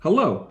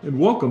Hello, and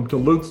welcome to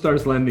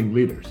Lodestar's Lending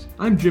Leaders.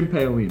 I'm Jim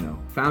Paolino,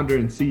 founder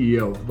and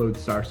CEO of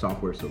Lodestar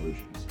Software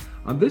Solutions.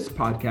 On this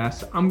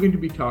podcast, I'm going to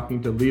be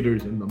talking to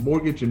leaders in the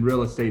mortgage and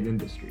real estate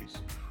industries.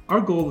 Our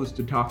goal is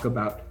to talk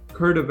about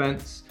current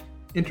events,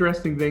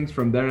 interesting things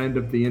from their end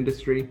of the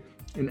industry,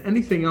 and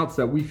anything else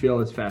that we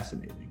feel is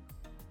fascinating.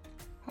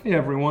 Hi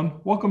everyone,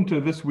 welcome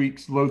to this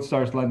week's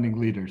Lodestar's Lending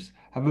Leaders.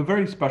 I have a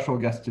very special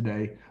guest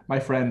today, my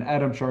friend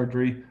Adam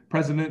Chaudhry,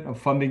 president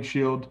of Funding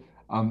Shield.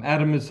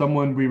 Adam is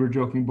someone we were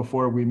joking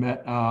before we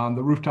met on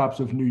the rooftops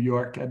of New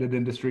York at an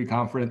industry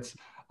conference.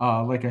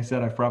 Like I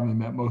said, I've probably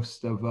met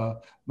most of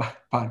my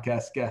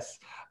podcast guests.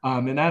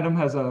 And Adam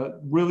has a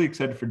really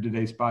excited for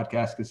today's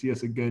podcast because he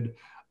has a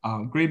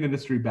great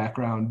industry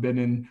background, been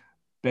in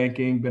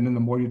banking, been in the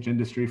mortgage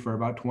industry for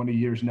about 20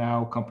 years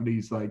now.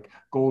 Companies like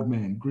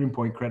Goldman,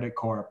 Greenpoint Credit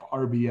Corp,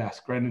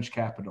 RBS, Greenwich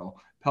Capital,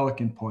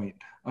 Pelican Point,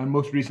 and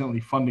most recently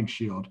Funding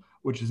Shield,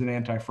 which is an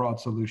anti-fraud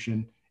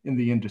solution in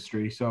the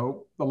industry.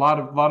 So a lot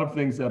of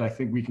things that I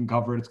think we can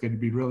cover. It's going to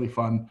be really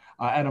fun.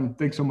 Adam,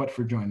 thanks so much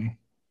for joining.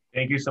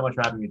 Thank you so much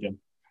for having me, Jim.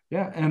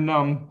 Yeah.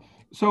 And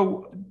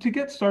so to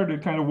get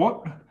started, kind of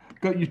what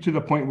got you to the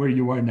point where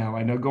you are now?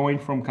 I know going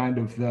from kind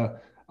of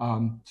the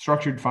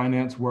structured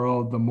finance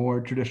world, the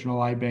more traditional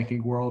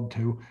iBanking world,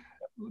 to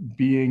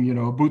being,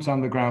 a boots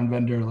on the ground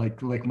vendor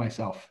like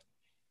myself.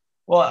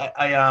 Well,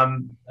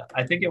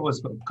 I think it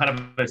was kind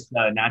of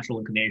a natural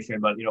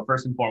inclination, but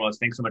first and foremost,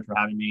 thanks so much for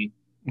having me.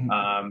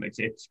 Mm-hmm.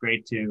 It's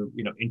great to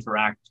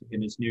interact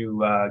in this new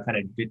kind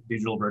of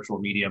digital virtual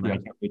medium. Yeah. I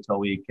can't wait till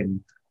we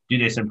can do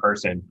this in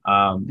person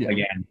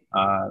again.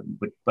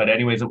 But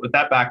anyways, with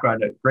that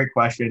background, a great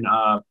question.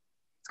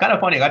 It's kind of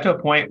funny. I got to a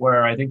point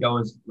where I think I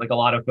was like a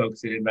lot of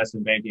folks in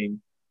investment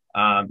banking.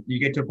 You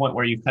get to a point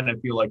where you kind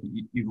of feel like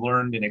you've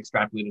learned and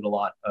extrapolated a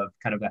lot of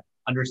kind of that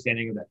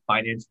understanding of that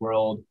finance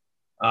world,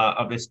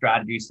 of the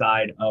strategy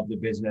side of the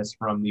business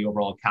from the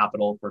overall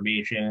capital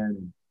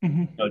formation,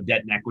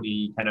 debt and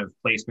equity kind of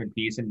placement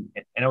piece. And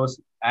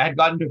I had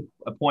gotten to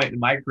a point in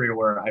my career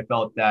where I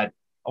felt that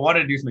I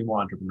wanted to do something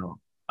more entrepreneurial.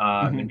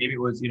 And maybe it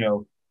was,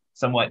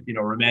 somewhat,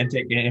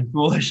 romantic and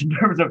foolish in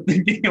terms of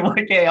thinking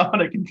like, hey, I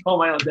want to control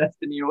my own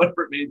destiny or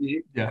whatever it may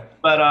be. Yeah.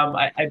 But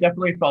I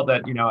definitely felt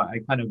that, I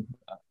kind of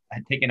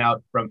had taken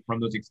out from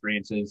those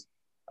experiences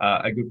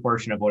a good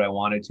portion of what I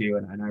wanted to.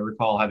 And I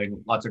recall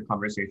having lots of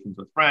conversations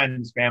with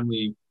friends,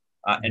 family,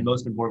 and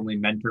most importantly,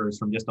 mentors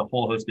from just a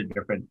whole host of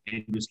different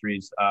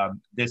industries,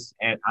 this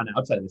and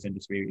outside of this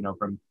industry,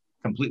 from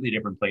completely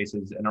different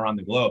places and around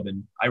the globe.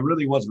 And I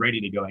really was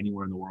ready to go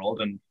anywhere in the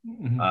world. And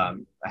I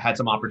had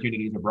some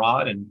opportunities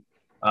abroad and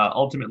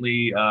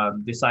ultimately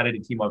decided to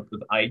team up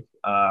with Ike,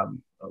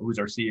 who's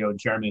our CEO and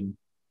chairman,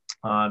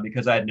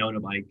 because I had known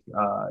of Ike.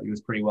 He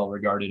was pretty well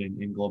regarded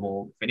in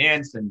global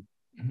finance, and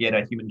he had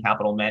a human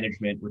capital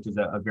management, which is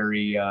a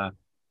very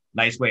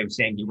nice way of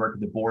saying he worked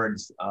with the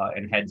boards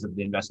and heads of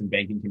the investment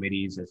banking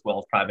committees, as well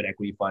as private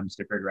equity funds,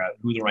 to figure out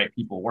who the right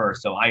people were.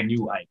 So I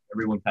knew Ike.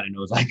 Everyone kind of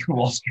knows Ike on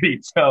Wall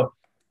Street. So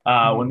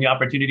when the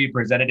opportunity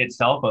presented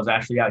itself, I was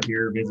actually out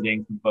here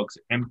visiting some folks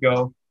at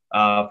PIMCO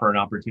for an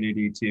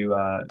opportunity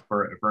to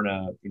for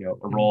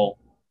a role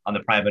on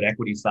the private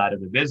equity side of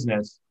the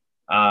business.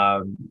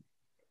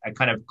 I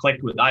kind of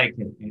clicked with Ike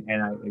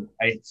and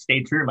I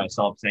stayed true to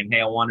myself, saying,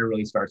 hey, I want to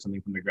really start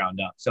something from the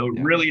ground up. So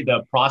really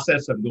the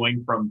process of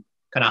going from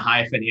kind of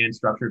high finance,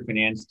 structured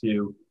finance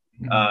to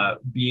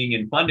being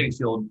in Funding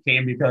Shield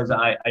came because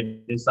I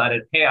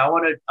decided, hey, I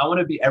want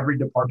to be every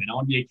department. I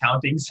want to be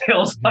accounting,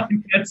 sales,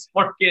 finance,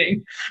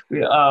 marketing,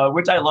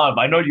 which I love.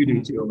 I know you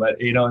do too, but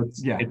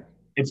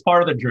it's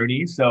part of the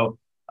journey. So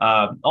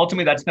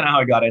ultimately, that's kind of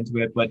how I got into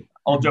it. But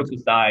all jokes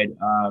aside,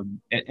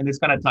 and this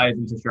kind of ties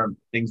into some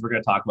things we're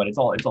going to talk about. It's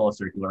all a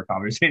circular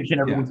conversation.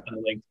 Everyone's kind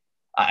of linked.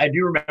 I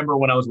do remember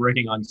when I was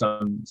working on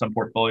some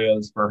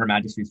portfolios for Her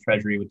Majesty's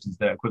Treasury, which is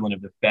the equivalent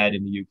of the Fed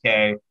in the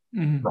UK,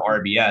 for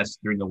RBS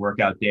during the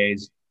workout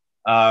days.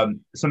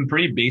 Some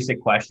pretty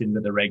basic questions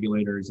that the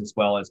regulators, as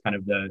well as kind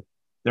of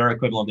their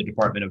equivalent, the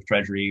Department of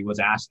Treasury, was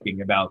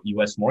asking about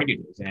U.S.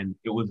 mortgages. And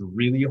it was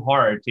really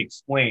hard to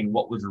explain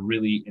what was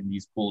really in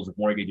these pools of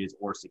mortgages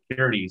or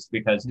securities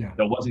because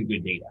there wasn't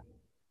good data.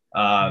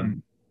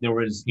 There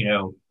was,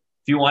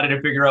 if you wanted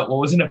to figure out what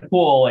was in a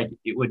pool, like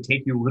it would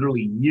take you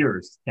literally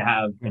years to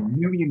have and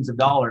millions of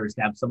dollars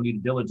to have somebody to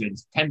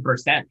diligence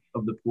 10%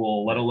 of the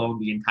pool, let alone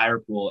the entire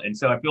pool. And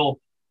so I feel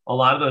a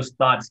lot of those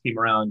thoughts came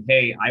around,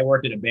 hey, I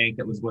worked at a bank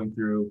that was going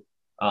through,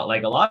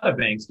 like a lot of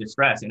banks,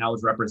 distress. And I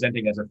was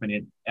representing as a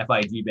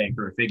FIG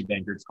banker, a FIG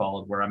banker, it's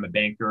called, where I'm a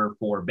banker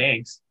for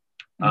banks.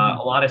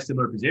 A lot of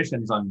similar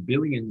positions on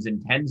billions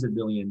and tens of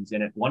billions,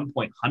 and at one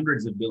point,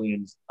 hundreds of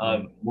billions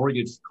of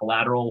mortgage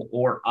collateral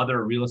or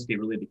other real estate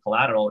related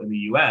collateral in the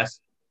US,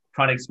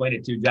 trying to explain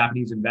it to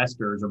Japanese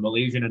investors or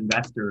Malaysian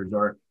investors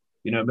or,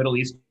 Middle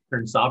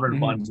Eastern sovereign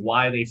funds,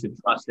 why they should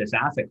trust this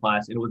asset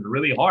class. And it was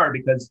really hard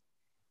because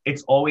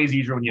it's always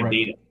easier when you have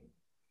data.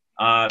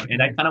 And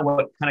that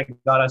what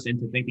got us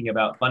into thinking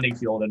about Funding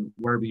Shield and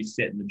where we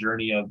sit in the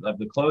journey of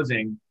the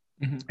closing.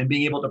 Mhm. and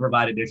being able to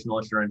provide additional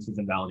assurances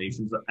and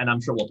validations. And I'm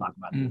sure we'll talk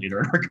about that later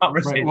in our Right.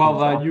 conversation.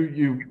 Well,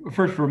 you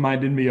first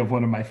reminded me of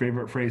one of my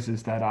favorite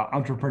phrases that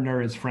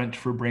entrepreneur is French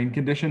for brain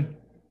condition.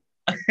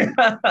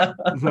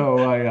 So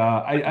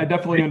I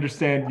definitely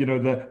understand,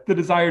 the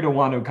desire to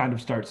want to kind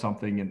of start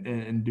something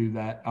and do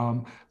that.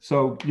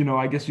 So,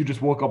 I guess you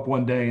just woke up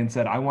one day and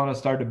said, I want to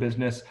start a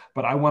business,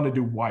 but I want to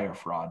do wire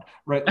fraud,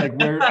 right? Like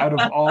where out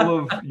of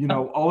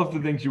all of the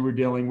things you were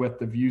dealing with,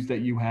 the views that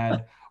you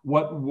had,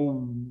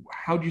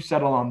 how'd you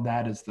settle on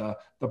that as the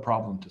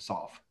problem to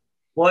solve?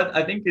 Well,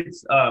 I think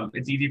it's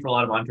easy for a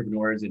lot of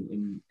entrepreneurs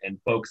and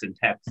folks in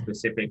tech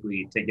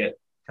specifically to get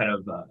kind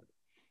of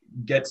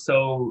get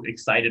so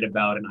excited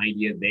about an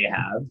idea they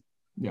have,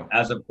 Yeah.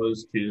 as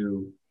opposed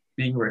to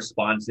being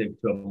responsive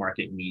to a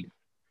market need,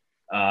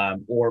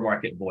 or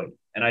market void.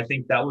 And I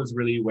think that was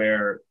really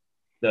where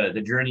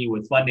the journey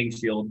with Funding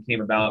Shield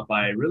came about,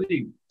 by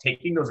really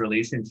taking those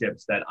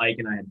relationships that Ike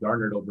and I had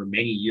garnered over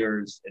many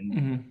years in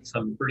Mm-hmm.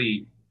 some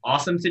pretty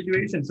awesome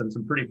situations and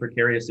some pretty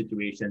precarious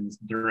situations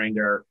during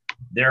their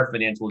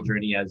financial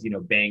journey as,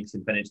 banks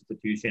and financial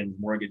institutions,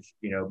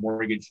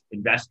 mortgage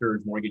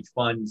investors, mortgage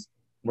funds,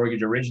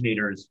 mortgage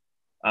originators,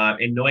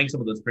 and knowing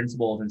some of those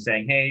principles and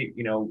saying, hey,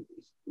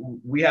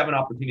 we have an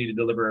opportunity to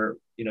deliver,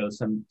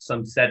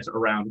 some sets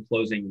around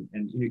closing.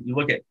 And you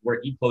look at where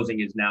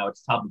e-closing is now,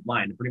 it's top of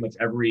mind. Pretty much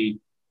every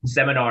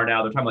seminar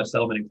now, they're talking about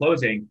settlement and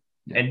closing.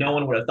 Yeah. And no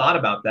one would have thought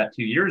about that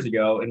 2 years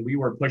ago. And we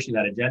were pushing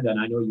that agenda. And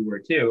I know you were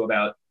too,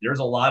 about there's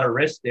a lot of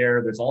risk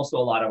there. There's also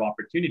a lot of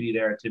opportunity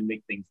there to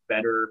make things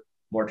better,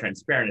 more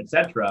transparent, et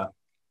cetera.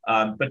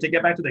 But to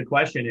get back to the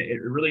question,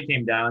 it really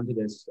came down to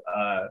this,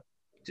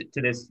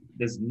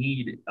 this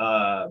need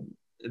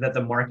that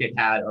the market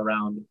had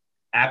around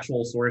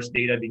actual source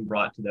data being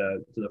brought to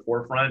the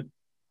forefront.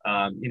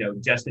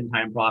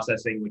 Just-in-time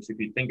processing, which if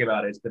you think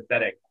about it, is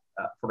pathetic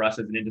for us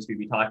as an industry to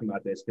be talking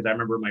about this. Because I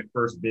remember my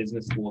first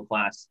business school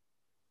class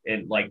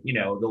in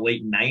the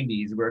late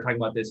 90s, we were talking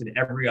about this in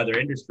every other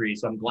industry.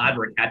 So I'm glad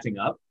we're catching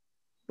up.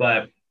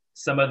 But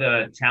some of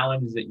the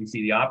challenges that you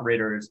see the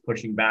operators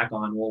pushing back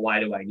on, well, why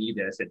do I need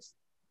this? It's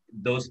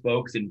those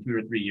folks in 2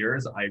 or 3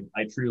 years,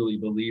 I truly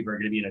believe are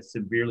going to be in a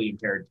severely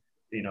impaired,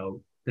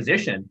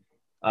 position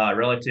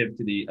relative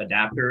to the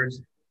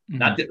adapters,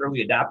 not the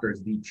early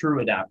adapters, the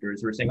true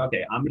adapters who are saying,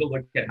 okay, I'm going to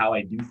look at how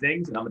I do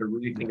things and I'm going to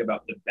really think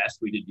about the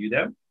best way to do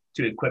them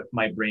to equip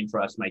my brain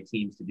trust, my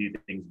teams to do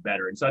things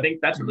better. And so I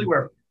think that's really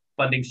where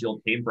Funding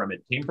Shield came from.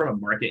 It came from a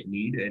market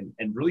need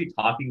and really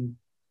talking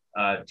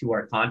to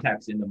our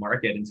contacts in the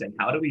market and saying,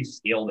 how do we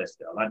scale this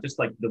still? Not just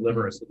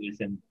deliver a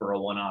solution for a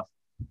one-off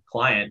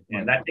client.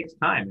 And that takes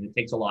time, and it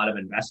takes a lot of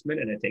investment,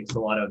 and it takes a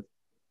lot of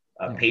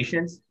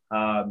patience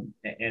and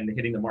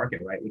hitting the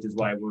market, right? Which is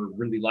why we're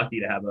really lucky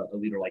to have a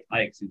leader like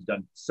Ike, who's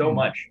done so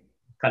much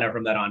kind of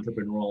from that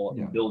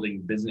entrepreneurial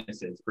building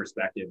businesses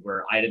perspective,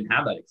 where I didn't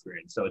have that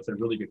experience. So it's a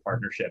really good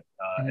partnership,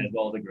 as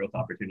well as a growth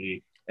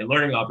opportunity and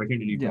learning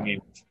opportunity for me,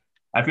 which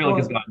I feel like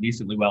has gone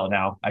decently well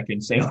now. I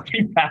can say,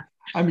 looking back.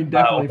 I mean,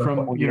 definitely from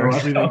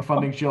everything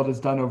Funding Shield has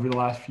done over the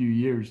last few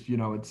years,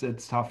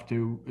 it's tough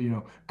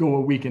to go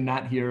a week and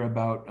not hear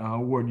about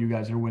award you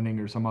guys are winning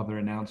or some other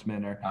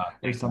announcement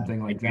or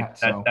something like that.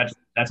 So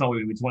that's all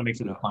we just want to make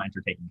sure the clients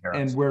are taken care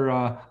of.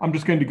 And I'm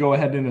just going to go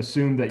ahead and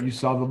assume that you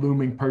saw the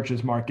looming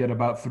purchase market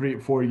about 3 or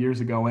 4 years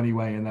ago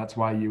anyway, and that's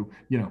why you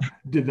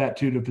did that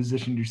too, to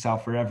position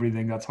yourself for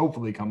everything that's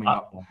hopefully coming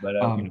up,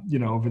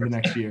 over the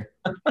next year.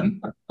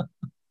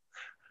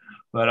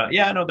 But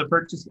the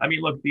purchase, I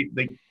mean, look,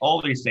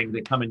 all these things, they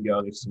come and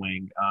go, they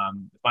swing.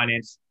 The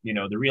finance,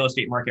 the real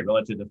estate market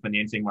relative to the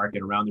financing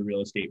market around the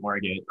real estate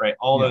market, right?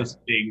 All those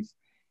things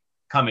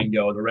come and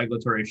go. The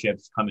regulatory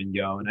shifts come and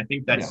go. And I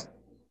think that's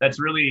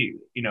really,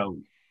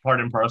 part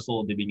and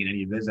parcel to being in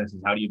any business is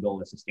how do you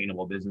build a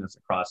sustainable business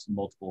across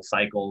multiple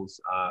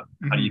cycles? How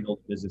do you build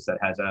a business that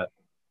has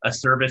a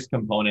service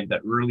component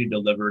that really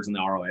delivers an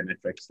ROI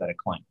metrics that a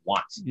client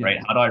wants, right?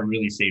 How do I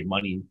really save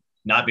money?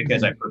 Not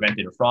because I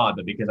prevented a fraud,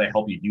 but because I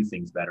help you do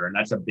things better. And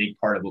that's a big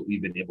part of what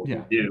we've been able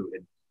to do.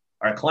 And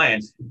our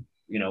clients,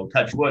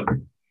 touch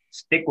wood,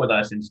 stick with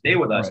us and stay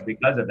with us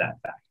because of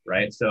that fact,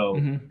 right? So,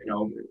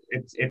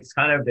 it's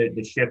kind of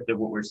the shift of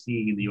what we're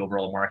seeing in the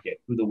overall market,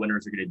 who the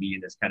winners are going to be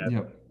in this kind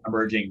of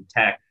emerging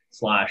tech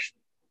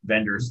 /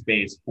 vendor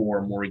space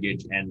for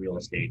mortgage and real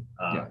estate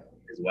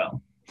as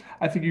well.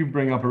 I think you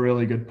bring up a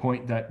really good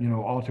point that,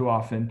 all too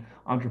often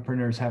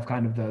entrepreneurs have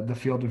kind of the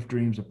field of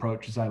dreams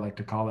approach, as I like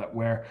to call it,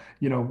 where,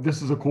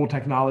 this is a cool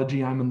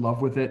technology. I'm in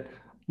love with it.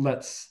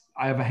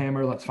 I have a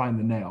hammer. Let's find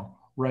the nail.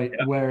 Right.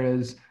 Yeah.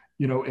 Whereas,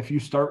 if you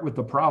start with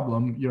the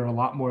problem, you're a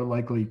lot more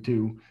likely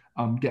to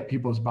get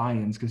people's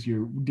buy-ins because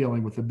you're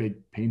dealing with a big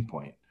pain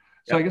point.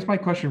 So I guess my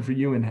question for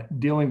you in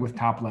dealing with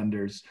top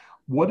lenders,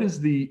 what is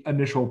the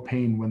initial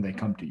pain when they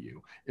come to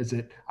you? Is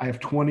it, I have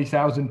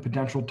 20,000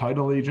 potential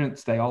title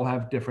agents. They all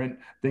have different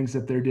things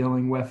that they're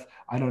dealing with.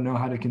 I don't know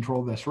how to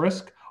control this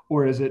risk.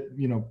 Or is it,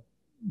 a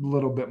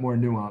little bit more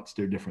nuanced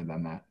or different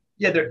than that?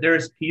 Yeah,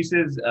 there's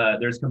pieces,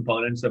 there's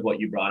components of what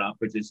you brought up,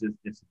 which is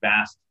this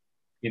vast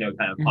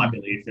kind of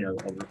population of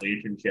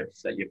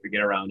relationships that you have to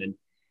get around. And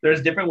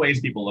there's different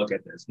ways people look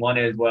at this. One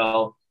is,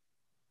 well,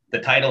 the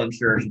title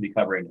insurer should be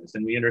covering this.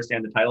 And we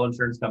understand the title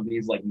insurance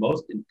companies, like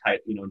most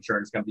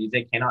insurance companies,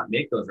 they cannot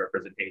make those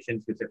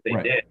representations, because if they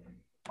did,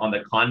 on the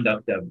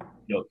conduct of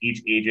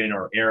each agent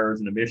or errors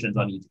and omissions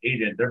on each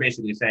agent, they're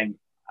basically saying,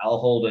 I'll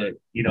hold a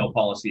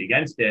policy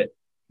against it.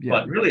 Yeah.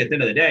 But really, at the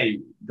end of the day,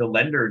 the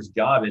lender's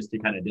job is to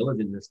kind of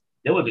diligence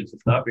this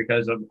stuff,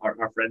 because of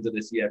our friends at the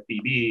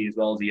CFPB as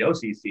well as the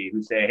OCC,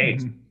 who say, hey,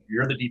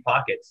 you're the deep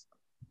pockets.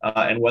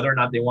 And whether or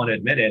not they want to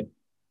admit it,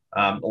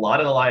 a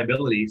lot of the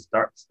liability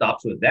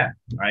stops with them,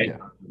 right? Yeah.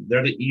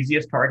 They're the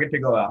easiest target to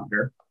go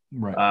after,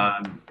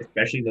 right?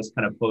 Especially in this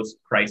kind of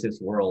post-crisis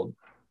world.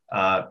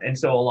 And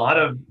so a lot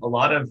of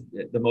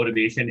the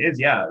motivation is,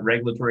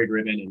 regulatory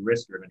driven and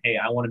risk driven. Hey,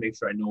 I want to make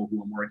sure I know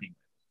who I'm working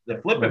with.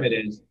 The flip of it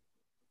is,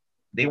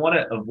 they want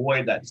to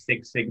avoid that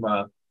Six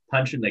Sigma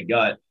punch in the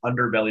gut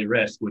underbelly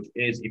risk, which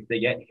is if they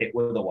get hit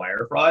with a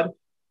wire fraud.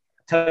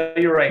 Tell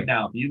you right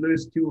now, if you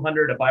lose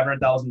 $200,000 to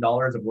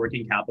 $500,000 of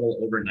working capital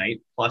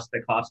overnight, plus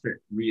the cost to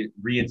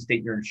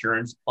reinstate your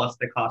insurance, plus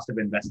the cost of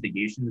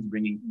investigations,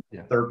 bringing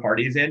third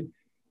parties in,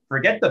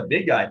 forget the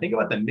big guy. Think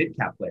about the mid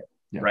cap player,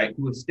 right?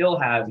 Who still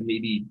has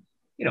maybe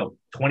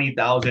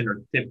 20,000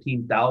 or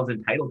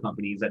 15,000 title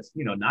companies that's,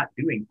 not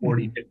doing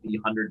 40, 50,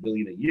 100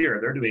 billion a year.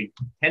 They're doing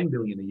 10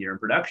 billion a year in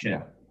production.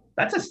 Yeah.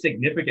 That's a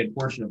significant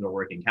portion of their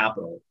working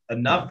capital,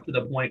 enough to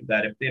the point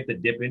that if they have to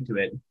dip into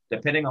it,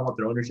 depending on what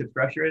their ownership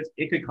structure is,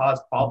 it could cause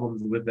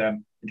problems with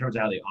them in terms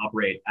of how they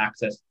operate,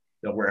 access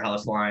the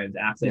warehouse lines,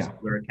 access to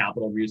their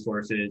capital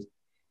resources,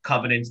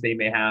 covenants they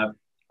may have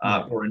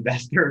for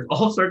investors,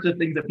 all sorts of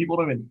things that people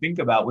don't even think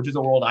about, which is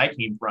a world I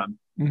came from,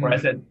 where I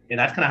said, and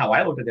that's kind of how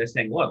I looked at this,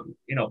 saying, look,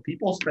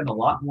 people spend a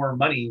lot more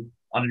money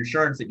on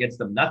insurance that gets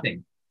them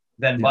nothing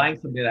than buying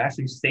something that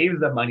actually saves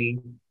them money,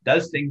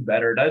 does things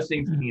better, does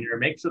things cleaner,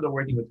 makes sure they're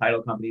working with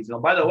title companies.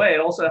 And by the way,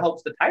 it also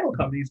helps the title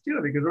companies too,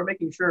 because we're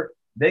making sure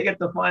they get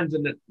the funds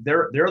and that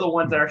they're the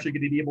ones that are actually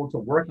going to be able to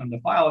work on the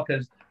file,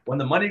 because when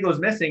the money goes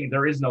missing,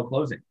 there is no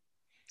closing.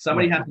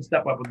 Somebody has to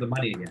step up with the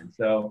money again.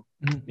 So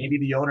maybe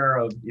the owner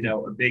of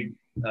a big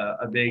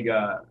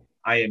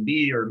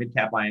IMB or mid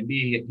cap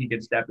IMB, he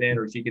can step in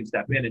or she can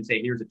step in and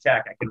say, here's a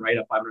check. I can write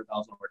a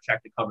 $500,000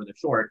 check to cover the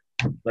short.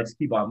 Let's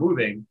keep on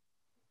moving.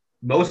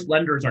 Most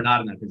lenders are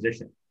not in that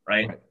position,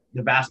 right?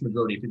 The vast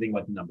majority, if you think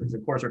about the numbers.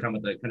 Of course, we're talking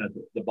about the kind of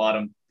the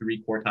bottom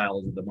three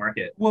quartiles of the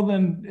market. Well,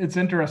 then it's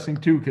interesting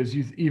too, because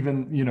you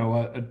even,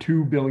 a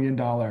 $2 billion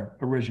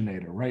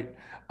originator, right?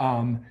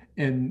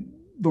 In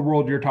the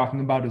world you're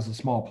talking about is a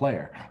small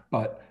player,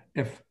 but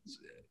if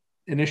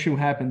an issue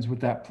happens with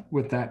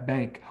that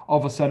bank, all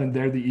of a sudden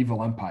they're the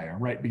evil empire,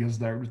 right? Because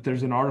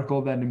there's an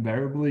article that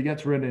invariably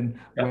gets written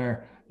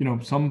where,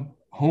 some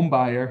home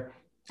buyer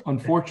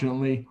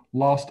unfortunately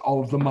lost all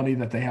of the money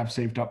that they have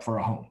saved up for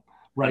a home,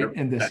 right? 100%.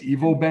 And this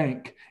evil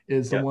bank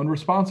is the one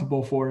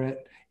responsible for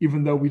it,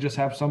 even though we just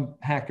have some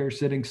hacker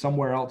sitting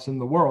somewhere else in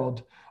the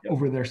world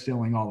over there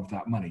stealing all of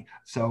that money.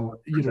 So,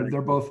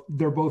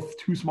 they're both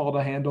too small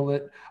to handle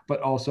it,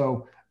 but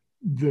also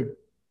the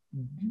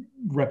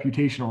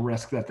reputational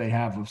risk that they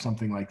have of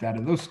something like that.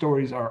 And those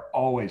stories are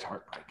always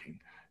heartbreaking.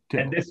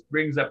 And this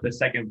brings up the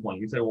second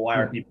point. You said, well, why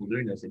are people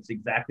doing this? It's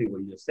exactly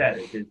what you just said.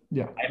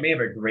 I may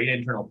have a great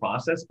internal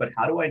process, but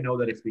how do I know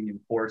that it's being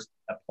enforced,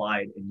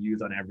 applied, and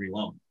used on every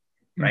loan?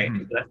 Right.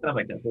 So that's kind of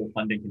like that whole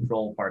funding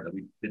control part that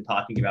we've been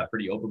talking about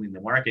pretty openly in the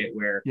market,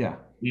 where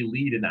we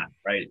lead in that,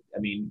 right? I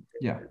mean,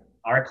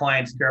 our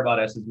clients care about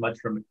us as much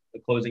from the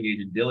closing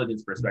agent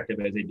diligence perspective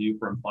as they do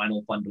from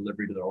final fund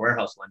delivery to their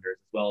warehouse lenders,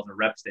 as well as the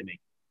reps they make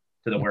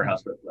to the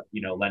warehouse,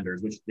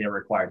 lenders, which they're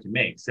required to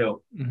make.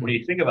 So when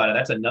you think about it,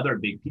 that's another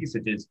big piece,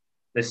 which is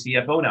the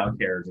CFO now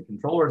cares, the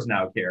controllers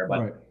now care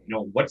about,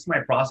 what's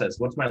my process?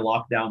 What's my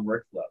lockdown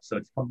workflow? So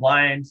it's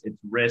compliance, it's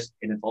risk,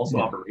 and it's also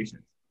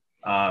operations.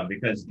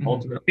 Because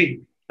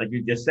ultimately, like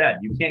you just said,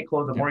 you can't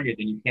close a mortgage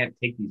and you can't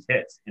take these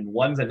hits. And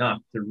one's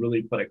enough to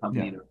really put a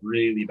company in a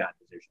really bad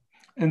position.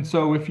 And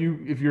so if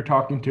you're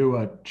talking to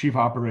a chief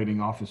operating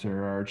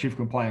officer or a chief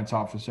compliance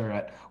officer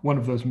at one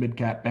of those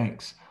mid-cap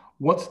banks,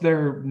 what's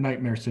their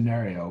nightmare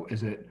scenario?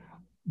 Is it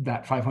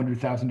that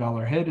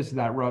 $500,000 hit? Is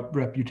that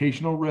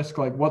reputational risk?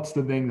 Like, what's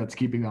the thing that's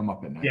keeping them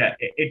up at night? Yeah,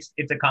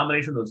 it's a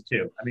combination of those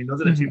two. I mean,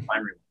 those are the two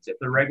primary ones. If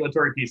the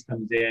regulatory piece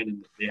comes in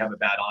and they have a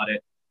bad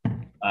audit,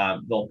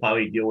 they'll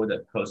probably deal with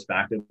it post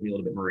facto, be a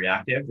little bit more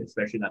reactive,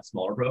 especially in that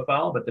smaller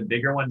profile. But the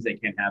bigger ones, they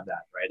can't have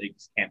that, right? They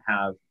just can't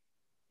have,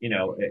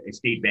 a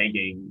state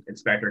banking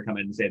inspector come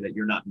in and say that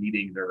you're not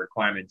meeting their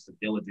requirements of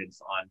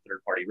diligence on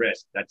third-party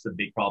risk. That's a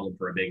big problem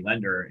for a big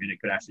lender, and it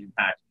could actually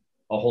impact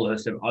a whole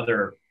host of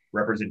other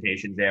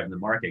representations they have in the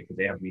market, because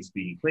they have to be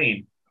speedy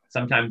clean.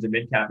 Sometimes the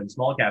mid-cap and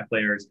small-cap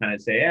players kind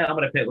of say, I'm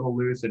going to pay a little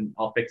loose and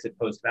I'll fix it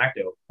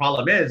post-facto.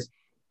 Problem is,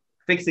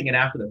 fixing it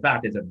after the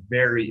fact is a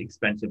very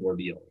expensive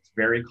ordeal. It's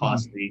very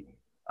costly,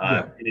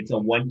 and it's a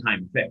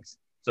one-time fix.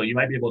 So you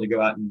might be able to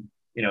go out and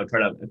try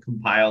to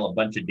compile a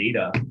bunch of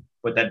data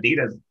but that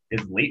data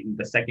is latent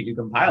the second you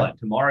compile it.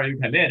 Tomorrow you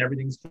come in,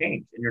 everything's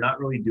changed, and you're not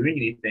really doing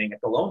anything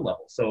at the loan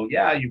level. So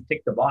yeah, you've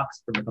ticked the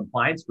box from a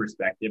compliance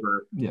perspective,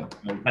 or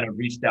kind of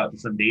reached out to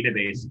some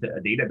database, to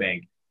a data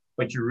bank,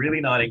 but you're really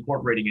not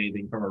incorporating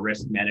anything from a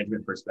risk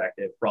management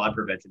perspective, fraud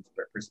prevention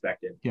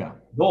perspective,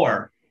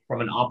 nor from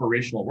an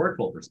operational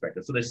workflow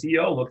perspective. So the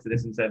CEO looks at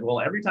this and says,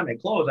 well, every time I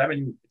close,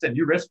 it's a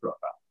new risk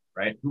profile,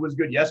 right? Who was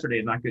good yesterday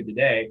is not good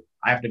today.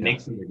 I have to make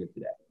sure they're good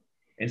today.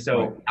 And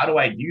so how do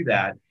I do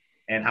that?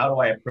 And how do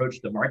I approach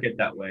the market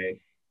that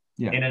way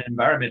in an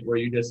environment where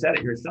you just said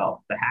it yourself?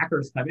 The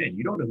hackers come in.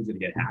 You don't know who's going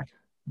to get hacked.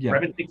 For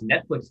heaven's sakes,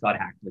 Netflix got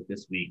hacked like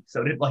this week.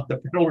 So did like the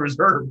Federal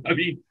Reserve. I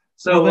mean,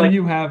 so then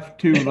you have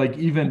to like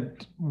even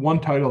one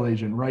title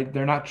agent, right?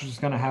 They're not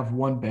just going to have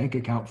one bank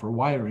account for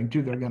wiring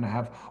too. They're going to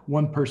have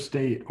one per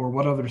state or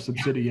what other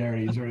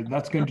subsidiaries, or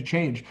that's going to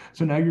change.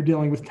 So now you're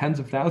dealing with tens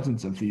of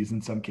thousands of these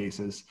in some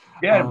cases.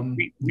 Yeah,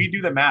 we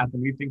do the math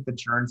and we think the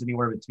churn's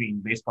anywhere between,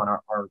 based on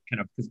our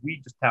kind of, because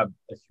we just have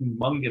a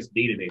humongous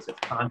database that's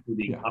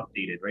constantly being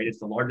updated, right? It's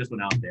the largest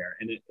one out there.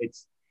 And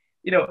it's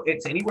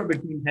anywhere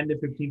between 10 to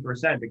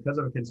 15% because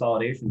of a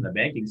consolidation in the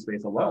banking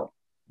space alone.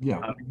 You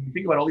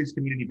think about all these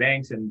community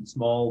banks and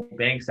small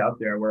banks out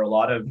there where a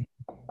lot of,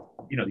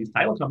 these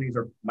title companies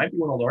might be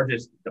one of the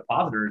largest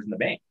depositors in the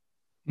bank.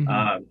 It's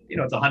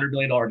a $100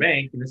 million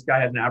bank, and this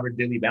guy has an average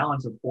daily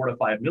balance of 4 to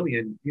 5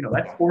 million.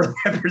 That's 4 to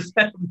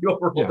 5% of the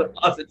overall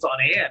deposits on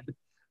hand,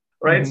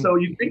 right? So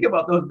you think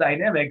about those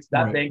dynamics.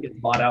 That bank gets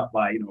bought out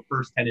by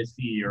First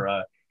Tennessee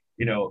or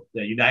the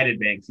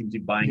United Bank seems to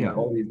be buying up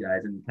all these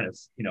guys in kind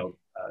of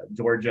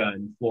Georgia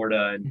and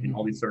Florida and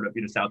all these sort of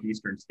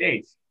southeastern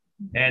states.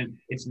 And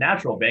it's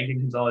natural. Banking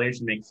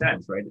consolidation makes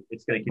sense, right?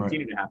 It's going to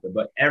continue to happen.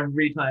 But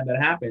every time that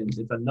happens,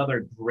 it's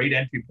another great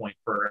entry point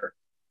for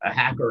a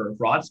hacker or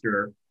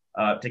fraudster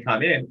to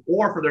come in,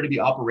 or for there to be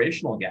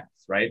operational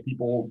gaps, right?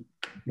 People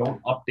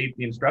don't update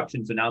the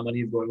instructions. So now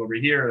money is going over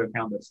here, an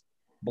account that's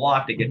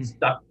blocked. It gets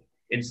stuck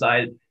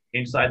inside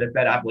the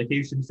Fed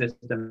application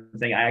system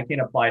saying, I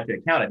can't apply to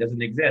account. It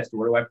doesn't exist.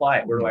 Where do I apply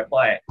it? Where do I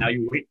apply it? Now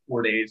you wait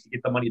 4 days to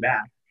get the money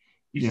back.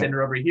 You send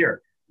her over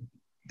here.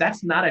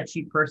 That's not a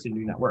cheap person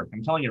doing that work.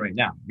 I'm telling you right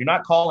now. You're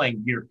not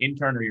calling your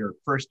intern or your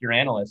first-year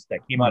analyst that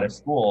came out of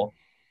school,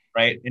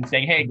 right, and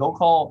saying, hey, go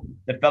call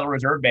the Federal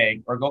Reserve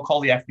Bank or go call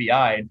the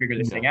FBI and figure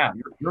this thing out.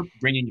 You're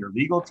bringing your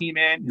legal team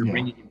in. You're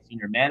bringing in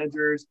senior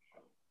managers.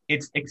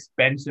 It's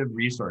expensive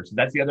resources.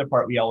 That's the other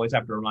part we always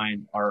have to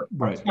remind our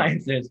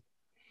clients is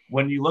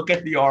when you look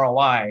at the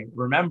ROI,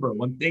 remember,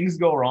 when things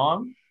go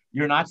wrong,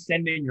 you're not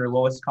sending your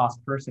lowest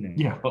cost person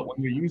in. But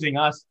when you're using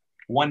us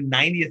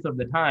 1/90th of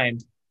the time,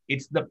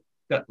 it's the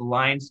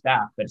line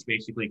staff that's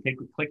basically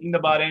clicking the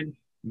button,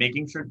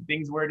 making sure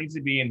things where it needs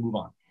to be and move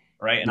on,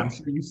 right? And I'm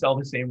sure you sell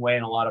the same way,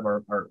 and a lot of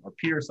our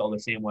peers sell the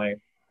same way.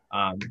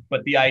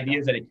 But the idea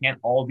is that it can't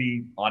all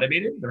be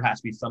automated. There has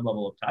to be some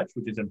level of touch,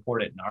 which is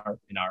important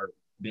in our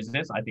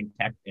business. I think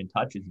tech and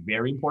touch is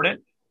very important.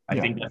 I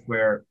think that's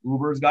where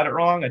Uber's got it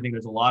wrong. I think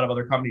there's a lot of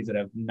other companies that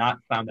have not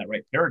found that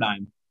right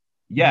paradigm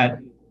yet,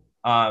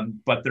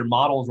 but their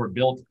models were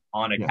built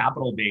on a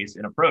capital base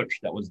and approach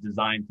that was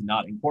designed to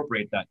not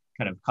incorporate that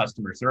kind of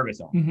customer service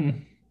element.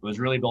 It was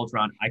really built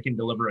around, I can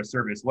deliver a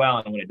service well,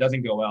 and when it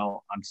doesn't go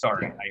well, I'm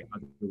sorry, I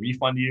have to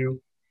refund you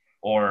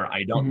or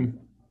I don't.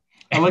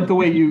 I like the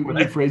way you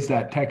phrase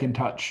that, tech and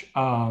touch.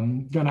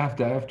 Gonna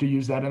have to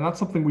use that. And that's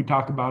something we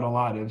talk about a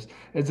lot is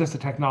this a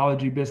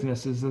technology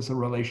business? Is this a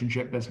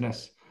relationship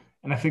business?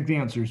 And I think the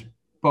answer is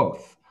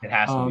both. It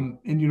has to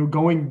be. And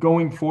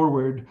going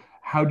forward,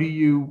 how do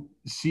you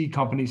see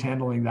companies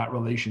handling that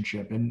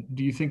relationship? And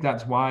do you think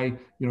that's why,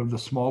 the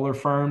smaller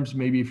firms,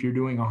 maybe if you're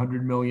doing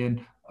 100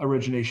 million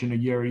origination a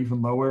year,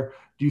 even lower,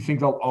 do you think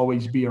they'll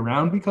always be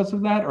around because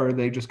of that? Or are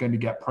they just going to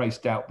get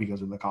priced out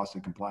because of the cost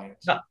of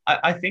compliance? No,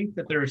 I think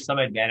that there are some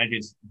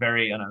advantages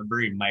on a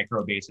very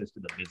micro basis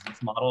to the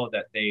business model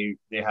that they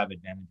have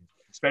advantages,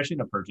 especially in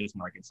the purchase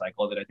market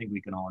cycle that I think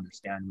we can all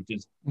understand, which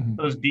is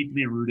those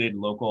deeply rooted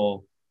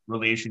local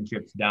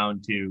relationships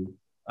down to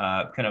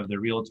kind of the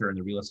realtor and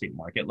the real estate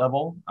market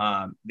level.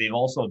 They've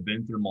also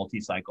been through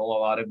multi-cycle. A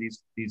lot of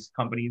these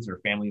companies are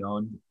family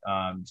owned,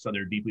 so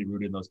they're deeply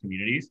rooted in those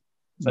communities.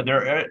 So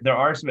there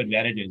are some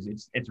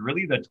advantages. It's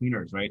really the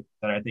tweeners, right,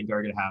 that I think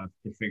are going to have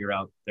to figure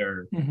out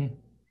their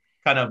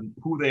kind of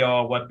who they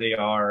are, what they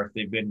are, if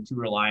they've been too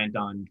reliant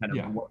on kind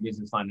of one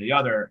business line or the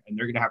other, and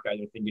they're going to have to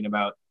either thinking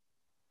about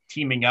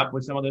teaming up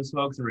with some of those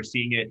folks, and we're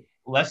seeing it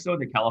less so in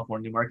the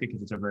California market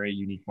because it's a very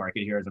unique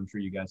market here, as I'm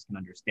sure you guys can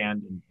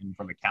understand, and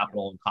from a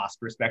capital and cost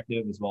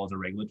perspective, as well as a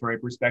regulatory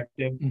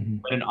perspective.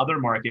 But in other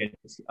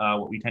markets,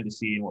 what we tend to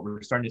see and what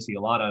we're starting to see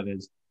a lot of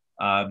is,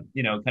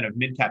 kind of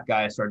mid-cap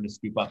guys starting to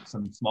scoop up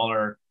some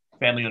smaller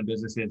family-owned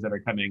businesses that are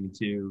coming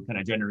to kind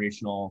of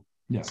generational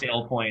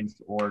sale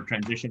points or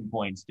transition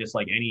points, just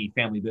like any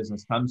family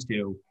business comes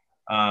to,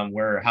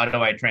 where how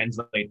do I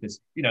translate this,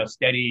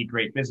 steady,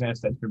 great business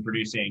that's been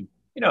producing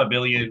 $1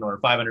 billion or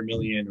 500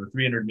 million or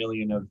 300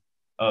 million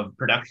of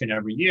production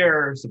every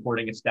year,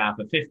 supporting a staff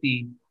of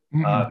 50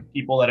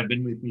 people that have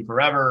been with me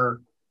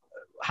forever.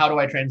 how do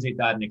I translate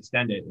that and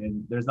extend it?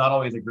 And there's not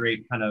always a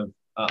great kind of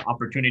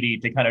opportunity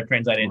to kind of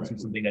translate it into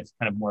something that's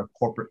kind of more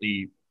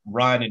corporately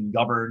run and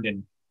governed,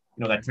 and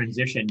that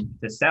transition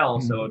to sell.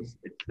 Mm-hmm. So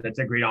that's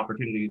a great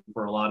opportunity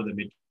for a lot of the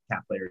mid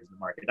cap players in the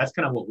market. That's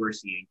kind of what we're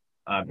seeing.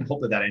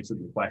 Hope that answered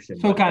your question.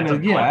 So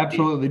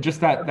absolutely,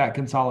 just that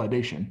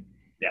consolidation.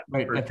 Yeah,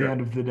 right at the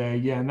end of the day.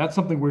 Yeah, and that's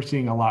something we're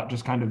seeing a lot,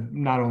 just kind of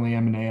not only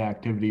M&A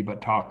activity,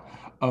 but talk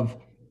of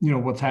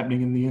what's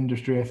happening in the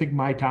industry. I think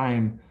my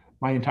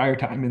entire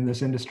time in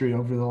this industry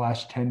over the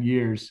last 10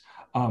 years,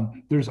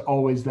 there's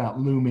always that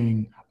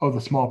looming,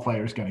 the small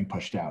players getting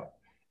pushed out.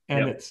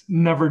 And it's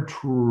never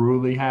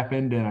truly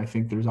happened. And I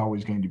think there's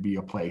always going to be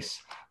a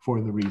place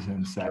for the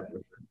reasons that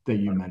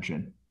you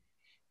mentioned.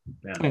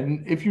 Yeah.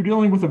 And if you're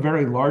dealing with a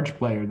very large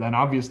player, then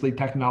obviously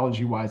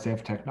technology-wise, they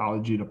have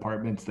technology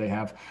departments, they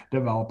have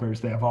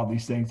developers, they have all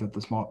these things that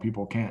the small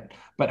people can't.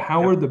 But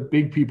how are the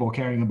big people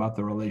caring about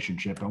the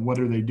relationship, and what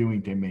are they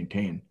doing to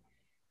maintain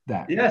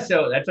that? Yeah,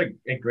 so that's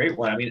a great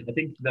one. I mean, I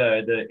think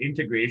the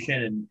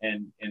integration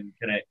and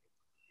kind of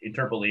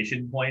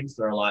interpolation points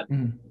are a lot.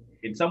 Mm-hmm.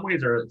 In some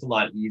ways, it's a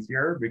lot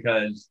easier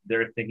because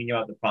they're thinking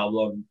about the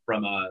problem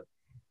from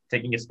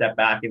taking a step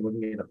back and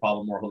looking at the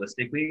problem more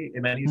holistically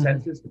in many mm-hmm.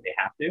 senses, but they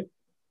have to,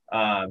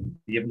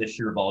 given the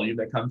sheer volume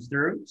that comes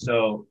through.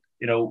 So,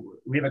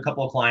 we have a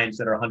couple of clients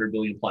that are 100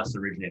 billion plus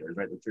originators,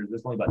 right?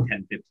 There's only about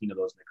 10, 15 of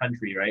those in the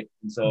country, right?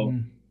 And so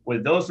mm-hmm.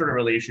 with those sort of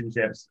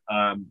relationships,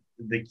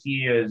 the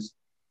key is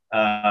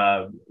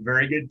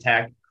very good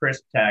tech,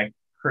 crisp tech,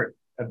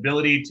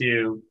 ability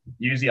to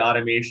use the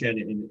automation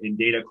and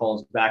data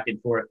calls back and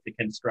forth to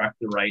construct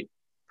the right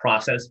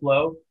process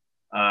flow.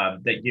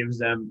 That gives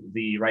them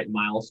the right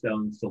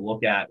milestones to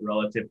look at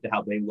relative to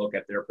how they look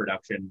at their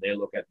production. They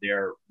look at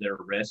their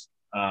risk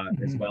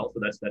mm-hmm. as well. So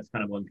that's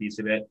kind of one piece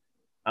of it.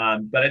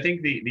 But I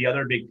think the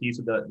other big piece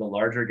of the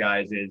larger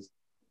guys is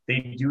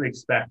they do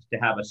expect to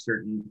have a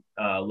certain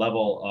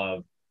level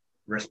of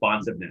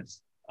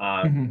responsiveness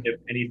mm-hmm. if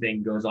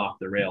anything goes off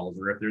the rails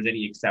or if there's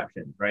any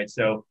exceptions, right?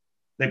 So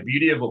the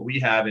beauty of what we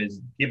have is,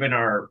 given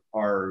our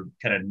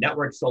kind of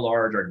network so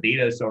large, our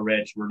data is so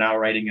rich, we're now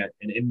writing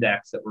an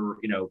index that we're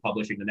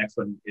publishing. The next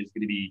one is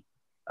going to be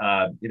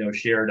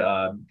shared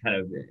kind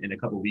of in a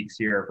couple of weeks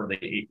here for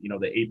the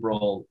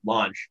April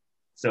launch.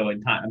 So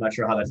in time, I'm not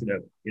sure how that's going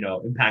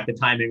to impact the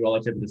timing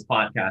relative to this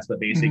podcast, but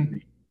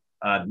basically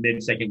mm-hmm.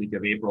 Mid-second week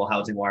of April,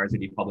 Housing Wire is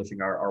going to be publishing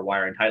our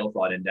wire and title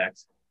fraud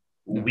index.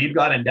 Yeah. We've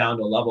gotten down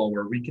to a level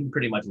where we can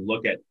pretty much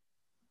look at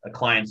a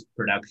client's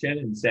production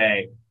and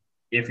say,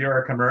 if you're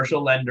a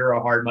commercial lender, a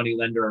hard money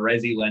lender, a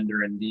resi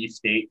lender in these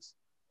states,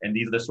 and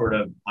these are the sort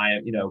of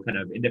kind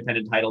of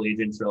independent title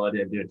agents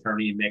relative to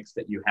attorney mix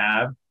that you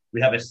have,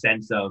 we have a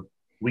sense of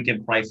we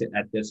can price it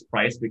at this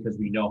price because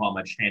we know how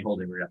much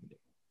handholding we have to do.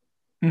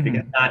 Mm-hmm.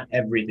 Because not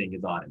everything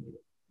is automated.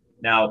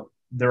 Now,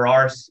 there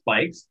are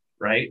spikes,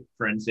 right?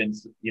 For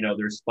instance,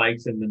 there's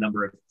spikes in the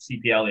number of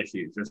CPL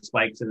issues. There's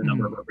spikes in the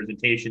number mm-hmm. of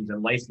representations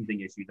and licensing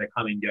issues that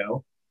come and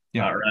go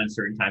around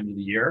certain times of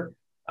the year.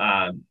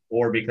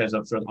 Or because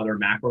of sort of other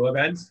macro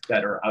events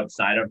that are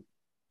outside of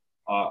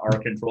our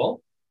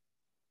control.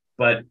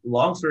 But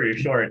long story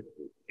short,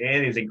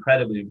 it is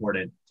incredibly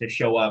important to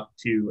show up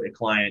to a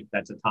client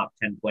that's a top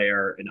 10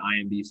 player in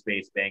IMB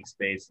space, bank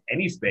space,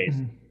 any space,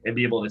 mm-hmm. and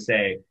be able to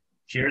say,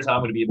 here's how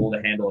I'm going to be able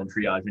to handle and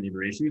triage any of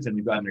your issues. And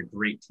we've gotten a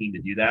great team to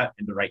do that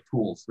and the right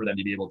tools for them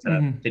to be able to,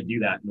 mm-hmm. to do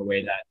that in a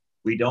way that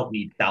we don't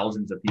need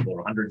thousands of people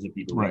or hundreds of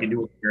people. Right. We can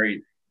do a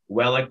very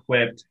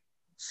well-equipped,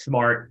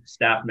 smart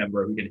staff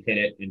member who can hit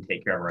it and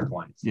take care of our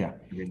clients. Yeah.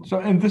 So,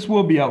 and this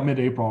will be out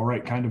mid-April,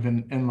 right? Kind of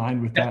in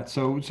line with that.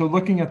 So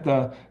looking at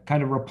the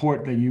kind of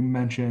report that you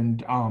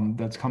mentioned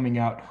that's coming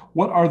out,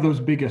 what are those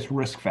biggest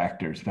risk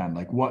factors then?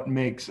 Like, what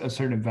makes a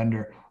certain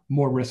vendor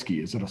more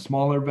risky? Is it a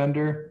smaller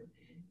vendor?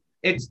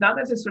 It's not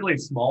necessarily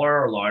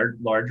smaller or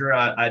larger.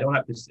 I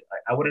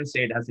wouldn't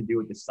say it has to do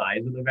with the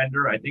size of the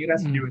vendor. I think it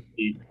has to do with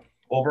the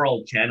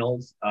overall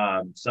channels,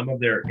 some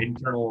of their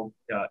internal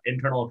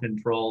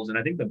controls. And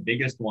I think the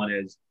biggest one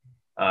is,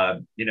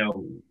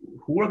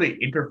 who are they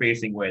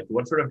interfacing with?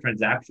 What sort of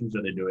transactions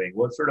are they doing?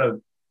 What sort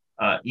of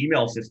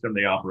email system are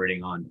they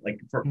operating on? Like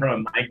from a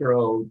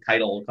micro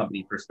title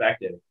company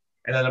perspective.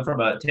 And then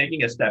from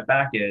taking a step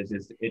back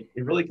it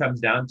really comes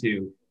down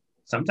to,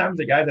 sometimes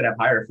the guys that have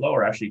higher flow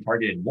are actually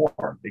targeted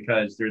more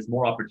because there's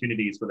more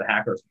opportunities for the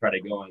hackers to try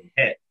to go and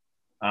hit.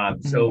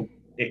 So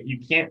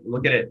you can't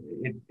look at it.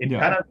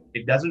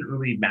 It doesn't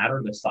really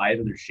matter the size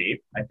or the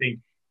shape. I think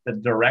the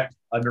direct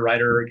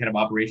underwriter kind of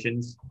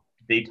operations,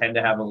 they tend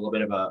to have a little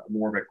bit of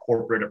more of a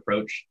corporate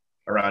approach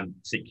around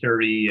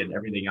security and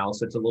everything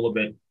else. It's a little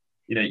bit,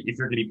 if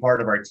you're going to be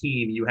part of our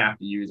team, you have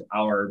to use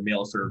our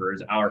mail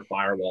servers, our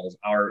firewalls,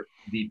 our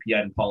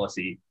VPN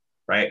policy,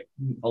 right?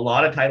 A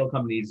lot of title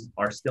companies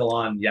are still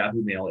on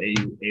Yahoo Mail,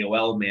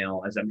 AOL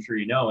Mail, as I'm sure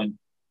you know, and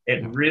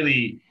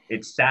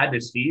it's sad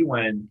to see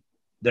when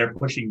they're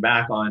pushing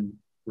back on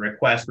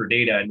requests for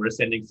data and we're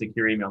sending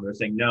secure email. They're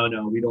saying, no,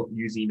 we don't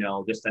use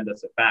email. Just send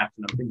us a fax.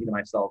 And I'm thinking to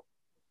myself,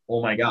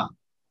 oh my God,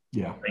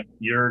 Yeah. Like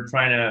you're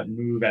trying to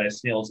move at a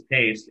snail's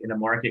pace in a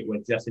market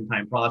with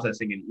just-in-time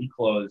processing and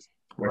e-close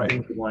where Right.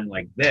 things are going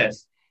like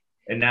this,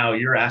 and now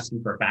you're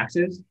asking for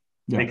faxes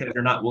Yeah. because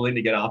you're not willing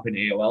to get off an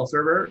AOL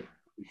server.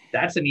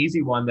 That's an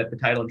easy one that the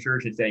title insurer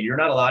should say, you're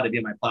not allowed to be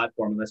on my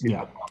platform unless you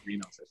have Yeah. a proper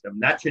email system.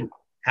 That should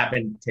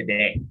happen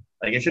today.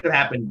 Like it should have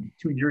happened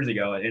 2 years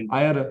ago. And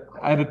I had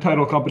a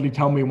title company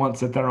tell me once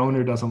that their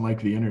owner doesn't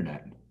like the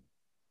internet.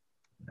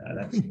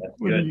 that's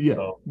good. Yeah.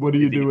 So What do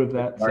you you think do with it's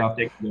that stuff?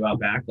 Arctic to go out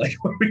back? Like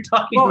what are we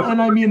talking Well, about?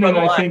 and I mean, On and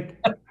the I line. think,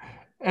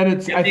 and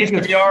it's, Get I me think some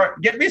it's, yarn.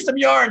 Get me some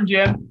yarn,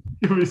 Jim.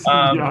 give me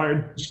some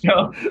yarn,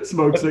 So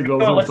smoke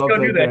signals or let's go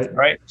do something, this,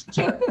 right?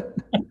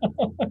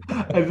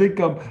 I think,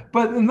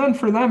 but and then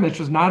for them, it's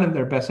just not in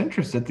their best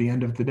interest at the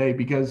end of the day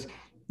because,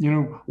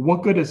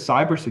 what good is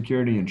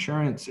cybersecurity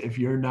insurance if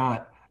you're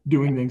not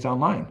doing things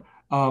online?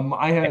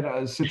 I had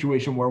a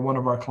situation where one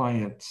of our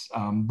clients,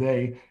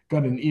 they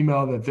got an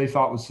email that they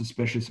thought was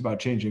suspicious about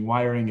changing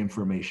wiring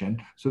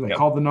information. So they Yep.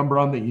 called the number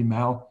on the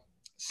email,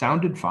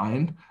 sounded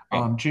fine,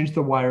 changed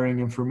the wiring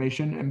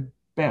information, and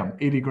bam,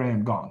 80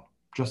 grand gone,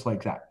 just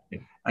like that.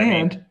 I mean,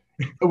 And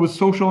it was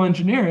social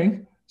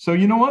engineering. So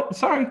you know what?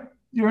 Sorry,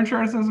 your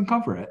insurance doesn't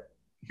cover it.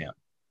 yeah.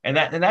 And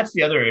that's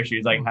the other issue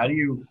is like, how do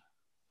you,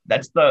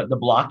 that's the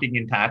blocking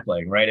and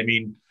tackling, right? I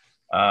mean,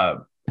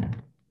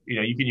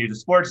 you can use a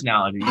sports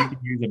analogy, you can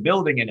use a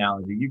building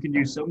analogy, you can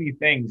do so many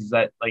things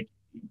that like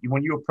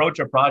when you approach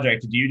a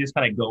project, do you just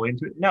kind of go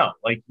into it? No,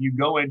 like you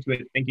go into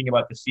it thinking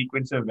about the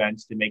sequence of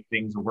events to make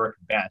things work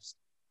best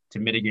to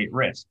mitigate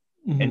risk.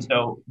 Mm-hmm. And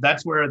so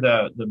that's where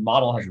the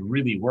model has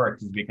really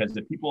worked, is because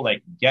the people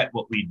that get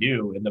what we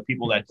do and the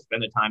people that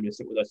spend the time to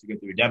sit with us to go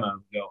through a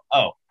demo go,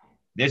 oh,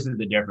 this is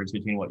the difference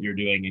between what you're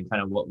doing and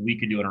kind of what we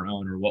could do on our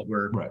own or what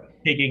we're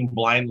taking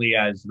blindly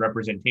as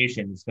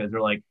representations. Because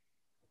they're like,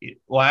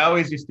 well, I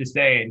always used to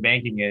say in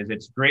banking is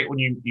it's great when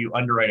you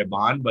underwrite a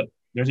bond, but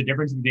there's a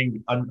difference in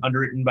being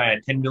underwritten by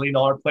a $10 million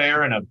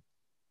player and a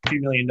 $2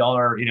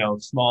 million,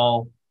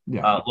 small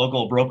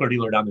local broker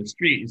dealer down the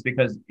street, is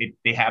because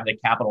they have the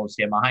capital to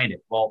stand behind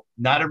it. Well,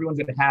 not everyone's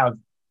going to have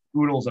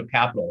oodles of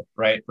capital,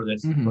 right, for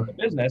this for the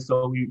business.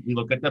 So we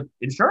look at the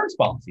insurance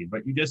policies,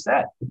 but you just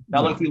said.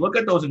 Now, if we look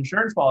at those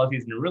insurance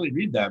policies and really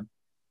read them,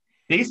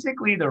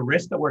 basically the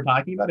risk that we're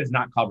talking about is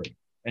not covered.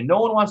 And no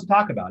one wants to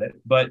talk about it,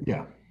 but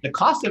the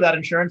cost of that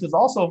insurance is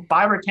also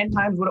 5 or 10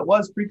 times what it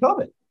was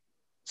pre-COVID.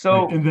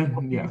 So and then,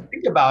 when you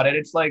think about it,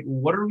 it's like,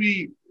 what are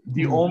we,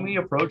 the only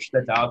approach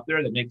that's out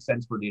there that makes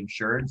sense for the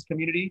insurance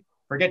community,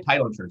 forget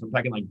title insurance, I'm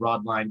talking like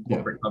broad line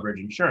corporate coverage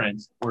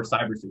insurance or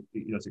cyber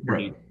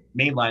security,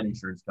 mainline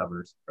insurance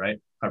coverage,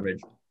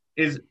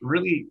 is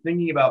really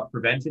thinking about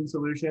prevention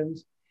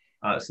solutions,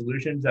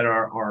 solutions that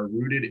are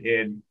rooted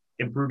in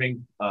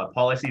improving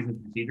policies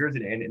and procedures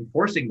and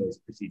enforcing those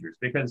procedures.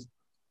 Because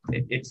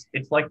it's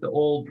like the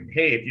old,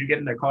 hey, if you get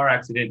in a car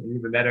accident and you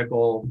have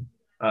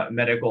a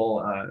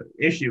medical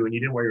issue and you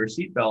didn't wear your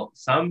seatbelt,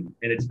 and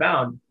it's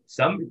found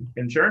some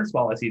insurance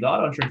policies,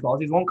 auto insurance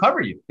policies won't cover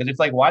you, because it's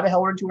like, why the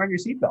hell weren't you wearing your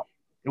seatbelt?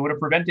 It would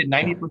have prevented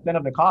 90%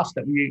 of the cost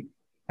that we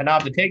now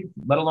have to take,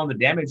 let alone the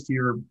damage to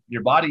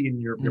your body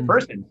and your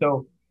person.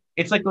 So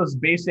it's like those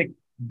basic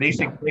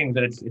things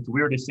that it's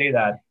weird to say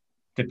that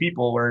to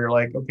people, where you're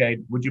like, okay,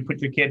 would you put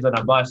your kids on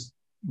a bus,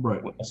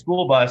 a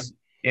school bus,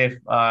 if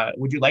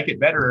would you like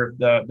it better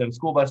if the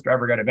school bus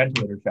driver got a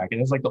ventilator check?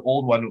 And it's like the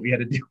old one that we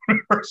had to do when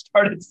we first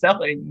started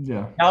selling.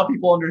 Now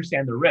people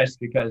understand the risk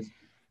because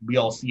we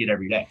all see it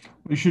every day.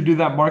 We should do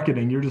that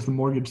marketing. You're just the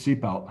mortgage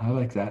seatbelt. I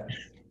like that.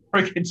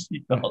 Mortgage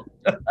seatbelt.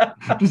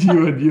 Just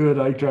you and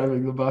like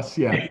driving the bus.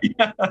 Yeah.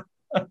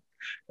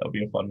 That'll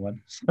be a fun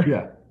one.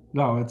 Yeah.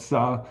 No, it's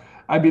I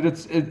mean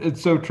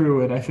it's so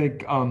true. And I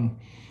think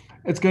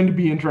it's going to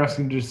be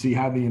interesting to see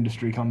how the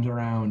industry comes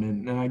around.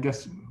 And I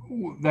guess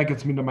that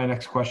gets me to my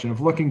next question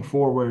of looking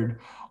forward.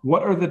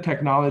 What are the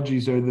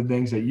technologies or the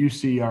things that you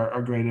see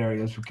are great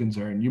areas of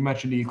concern? You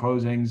mentioned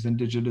e-closings and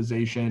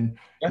digitization.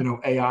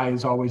 AI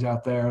is always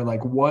out there.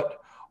 Like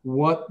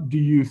what do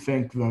you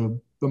think the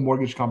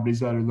mortgage companies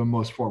that are the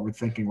most forward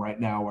thinking right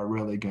now are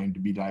really going to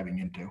be diving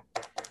into?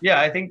 Yeah,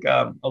 I think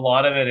a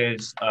lot of it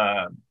is,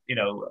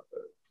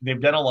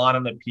 they've done a lot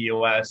on the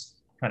POS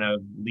kind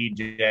of lead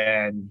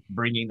gen,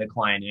 bringing the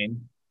client in.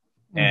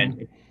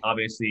 And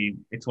obviously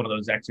it's one of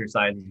those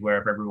exercises where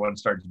if everyone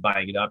starts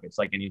buying it up, it's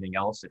like anything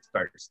else,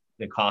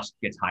 the cost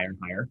gets higher and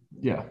higher.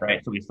 Yeah.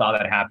 Right. So we saw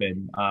that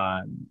happen,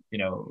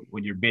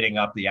 when you're bidding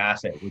up the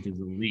asset, which is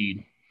the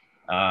lead,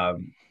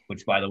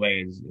 which by the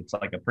way, it's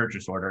like a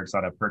purchase order. It's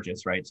not a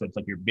purchase, right? So it's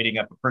like you're bidding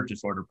up a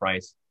purchase order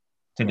price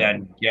to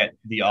then get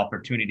the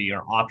opportunity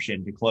or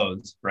option to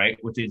close, right?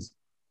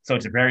 So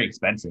it's very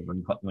expensive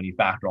when you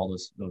factor all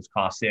those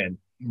costs in.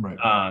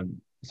 Right.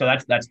 So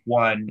that's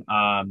one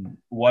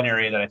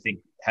area that I think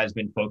has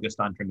been focused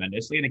on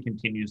tremendously, and it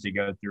continues to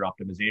go through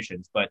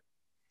optimizations. But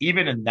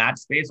even in that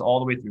space, all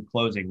the way through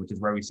closing, which is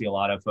where we see a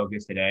lot of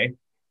focus today,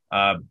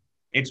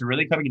 it's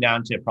really coming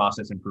down to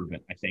process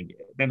improvement. I think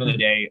at the end of the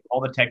day, all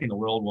the tech in the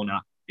world will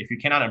not, if you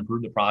cannot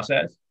improve the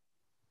process,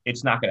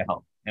 it's not going to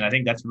help. And I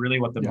think that's really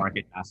what the Yeah.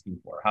 market's asking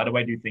for. How do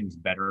I do things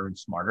better and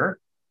smarter?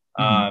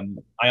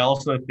 Mhm. I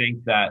also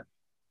think that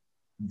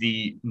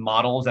the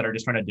models that are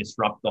just trying to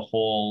disrupt the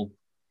whole,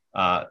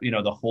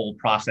 the whole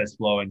process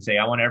flow and say,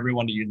 I want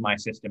everyone to use my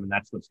system and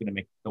that's what's going to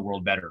make the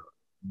world better.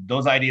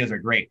 Those ideas are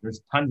great.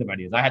 There's tons of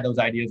ideas. I had those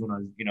ideas when I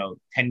was,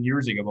 10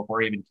 years ago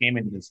before I even came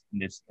into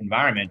this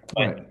environment,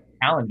 but Right.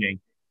 challenging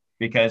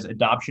because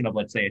adoption of,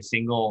 let's say, a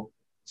single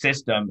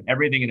system,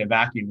 everything in a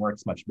vacuum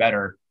works much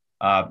better.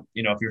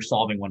 If you're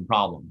solving one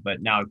problem,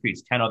 but now it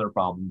creates 10 other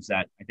problems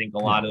that I think a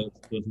Yeah. lot of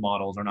those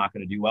models are not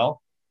going to do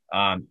well.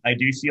 I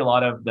do see a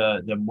lot of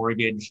the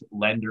mortgage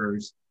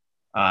lenders,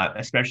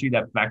 especially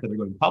the fact that they're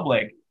going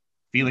public,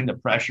 feeling the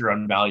pressure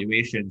on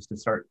valuations to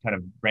start kind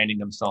of branding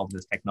themselves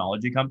as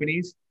technology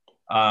companies.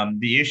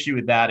 The issue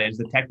with that is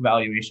the tech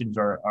valuations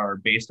are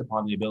based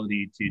upon the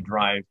ability to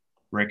drive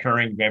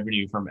recurring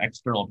revenue from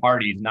external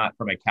parties, not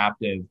from a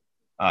captive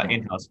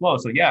in-house flow.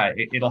 So yeah,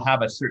 it'll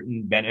have a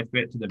certain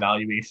benefit to the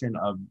valuation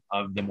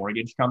of the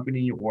mortgage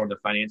company or the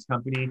finance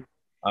company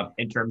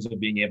in terms of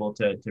being able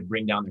to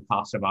bring down the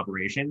cost of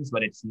operations,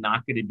 but it's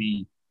not going to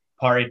be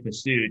pari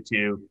passu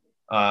to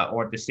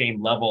or at the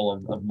same level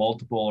of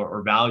multiple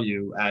or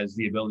value as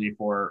the ability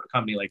for a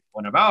company like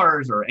one of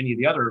ours or any of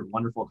the other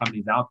wonderful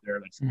companies out there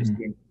that's just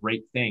doing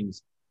great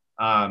things,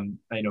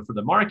 for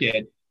the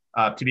market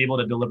to be able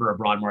to deliver a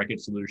broad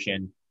market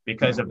solution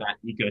because of that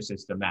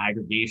ecosystem, the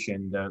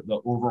aggregation,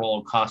 the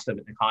overall cost of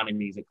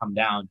economies that come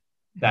down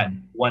that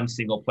one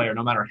single player,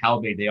 no matter how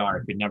big they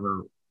are, could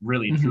never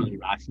really truly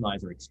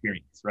rationalize or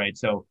experience, right?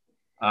 So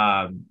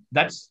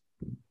that's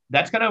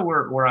kind of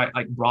where I,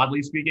 like,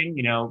 broadly speaking,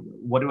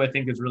 what do I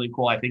think is really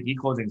cool? I think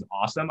e-closing is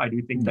awesome. I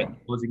do think that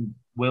e-closing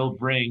will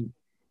bring,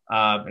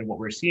 and what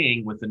we're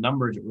seeing with the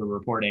numbers that we're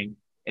reporting,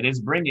 it is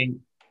bringing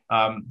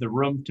the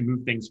room to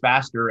move things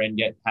faster and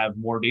have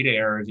more data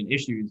errors and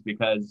issues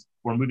because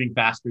we're moving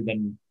faster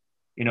than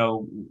we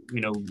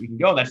can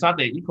go. That's not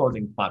the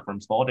e-closing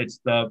platform's fault. It's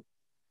the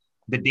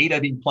data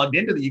being plugged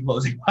into the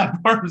e-closing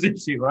platform's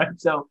issue, right?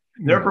 So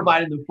they're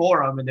providing the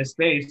forum in this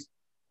space,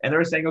 and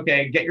they're saying,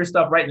 okay, get your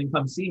stuff right and then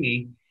come see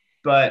me.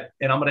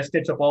 And I'm going to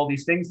stitch up all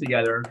these things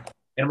together,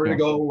 and we're going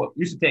to go.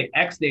 You should take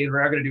X days.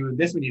 We're not going to do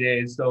this many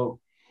days. So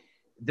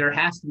there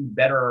has to be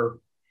better,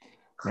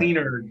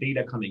 cleaner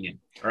data coming in,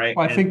 right?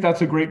 Well, I think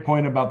that's a great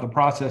point about the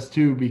process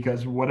too,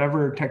 because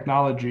whatever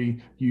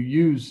technology you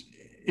use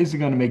isn't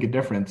going to make a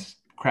difference.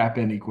 Crap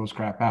in equals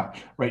crap out,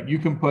 right? You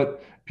can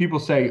people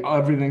say, oh,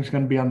 everything's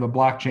going to be on the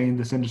blockchain.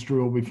 This industry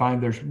will be fine.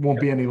 There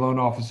won't be any loan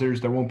officers.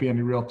 There won't be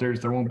any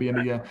realtors. There won't be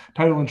any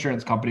title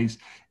insurance companies.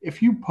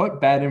 If you put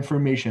bad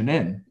information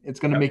in, it's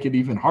going to make it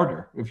even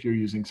harder if you're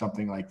using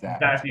something like that.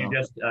 Exactly.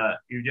 So,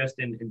 you just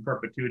in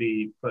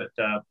perpetuity put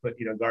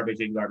garbage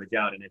in, garbage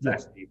out, and it's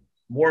actually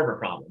more of a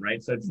problem,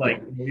 right? So it's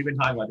like we've been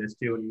talking about this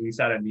too, and we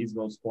sat at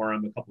Measles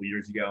Forum a couple of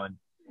years ago,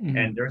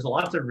 and there's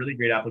lots of really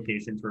great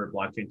applications for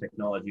blockchain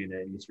technology in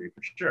the industry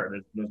for sure.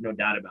 There's no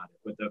doubt about it.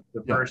 But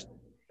the first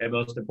and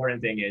most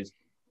important thing is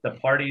the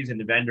parties and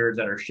the vendors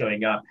that are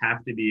showing up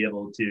have to be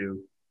able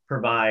to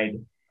provide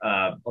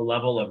a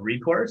level of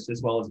recourse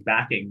as well as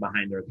backing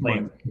behind their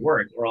claims to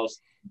work, or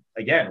else,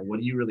 again, what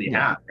do you really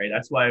have, right?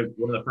 That's why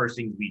one of the first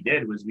things we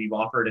did was we've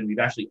offered and we've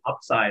actually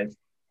upsized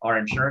our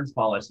insurance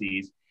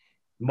policies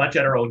much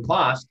at our own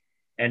cost.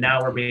 And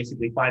now we're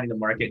basically finding the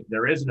market.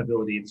 There is an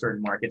ability in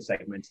certain market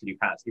segments to do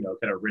past,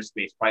 kind of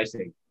risk-based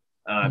pricing,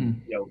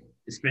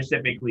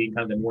 specifically in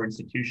kind of the more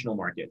institutional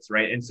markets,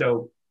 right? And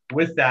so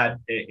with that,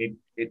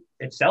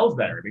 it sells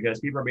better because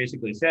people are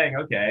basically saying,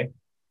 okay,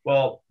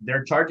 well,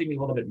 they're charging me a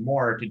little bit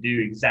more to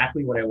do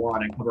exactly what I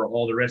want and cover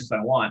all the risks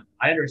I want.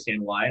 I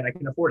understand why, and I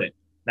can afford it.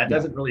 That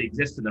doesn't really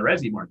exist in the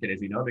resi market,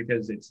 as you know,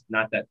 because it's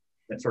not that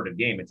sort of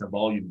game. It's a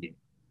volume game.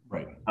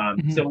 Right.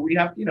 So we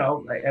have,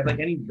 like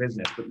any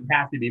business, but you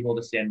have to be able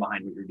to stand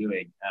behind what you're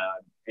doing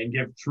and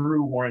give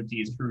true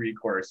warranties, true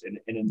recourse, and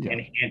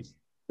enhance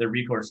the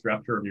recourse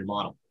structure of your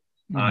model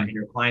and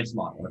your client's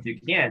model. If you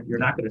can't, you're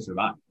not going to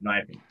survive, in my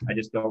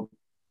opinion.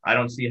 I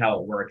don't see how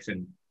it works.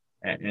 And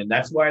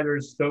that's why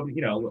there's so,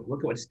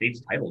 look at what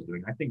States Title is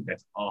doing. I think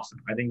that's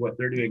awesome. I think what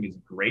they're doing is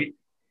great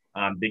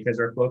because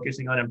they're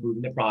focusing on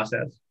improving the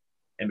process.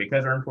 And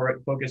because they're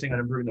focusing on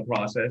improving the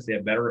process, they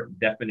have better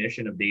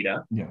definition of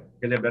data. Yeah.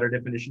 Because they have better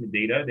definition of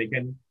data, they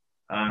can,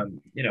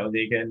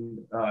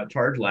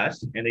 charge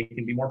less and they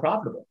can be more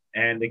profitable.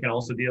 And they can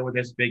also deal with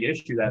this big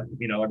issue that,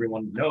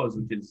 everyone knows,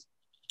 which is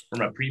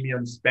from a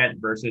premium spent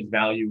versus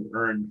value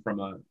earned from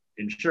a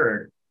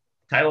insured.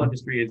 Title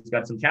industry has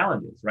got some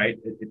challenges, right?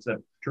 It's a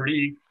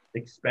pretty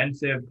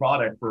expensive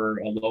product for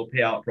a low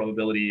payout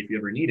probability if you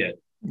ever need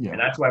it. Yeah. And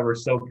that's why we're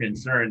so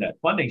concerned at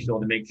Funding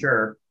Shield to make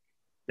sure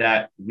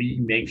that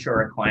we make sure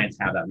our clients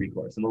have that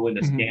recourse. And we're willing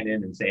to stand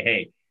in and say,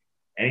 hey,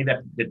 any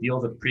that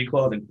deals with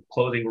pre-close and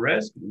closing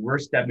risk, we're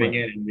stepping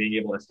in and being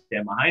able to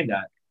stand behind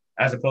that,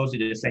 as opposed to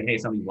just saying, hey,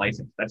 somebody's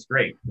licensed. That's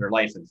great. They're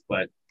licensed.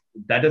 But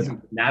that doesn't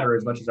matter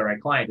as much as our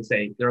right client to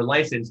say they're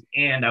licensed.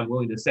 And I'm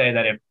willing to say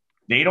that if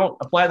they don't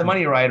apply the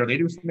money right or they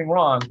do something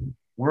wrong,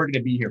 we're going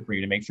to be here for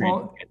you to make sure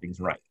you get things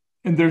right.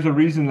 And there's a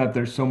reason that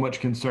there's so much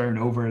concern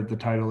over the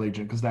title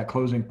agent because that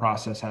closing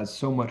process has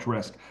so much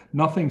risk.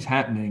 Nothing's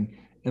happening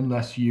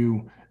unless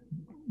you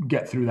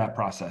get through that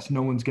process.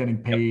 No one's getting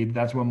Yep. paid.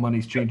 That's when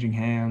money's Yep. changing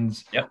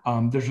hands. Yep.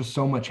 There's just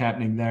so much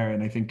happening there.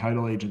 And I think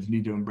title agents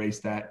need to embrace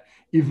that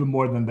even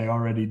more than they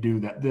already do,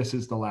 that this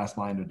is the last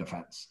line of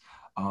defense.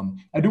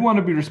 I do want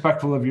to be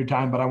respectful of your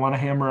time, but I want to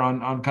hammer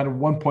on kind of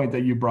one point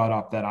that you brought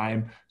up that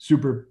I'm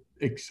super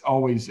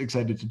always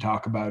excited to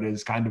talk about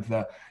is kind of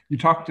you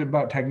talked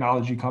about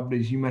technology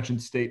companies, you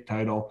mentioned state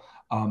title.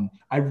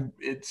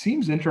 It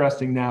seems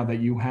interesting now that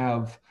you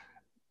have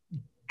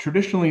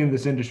traditionally in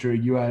this industry,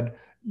 you had,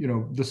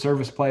 the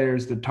service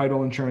players, the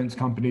title insurance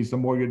companies, the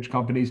mortgage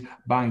companies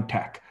buying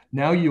tech.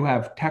 Now you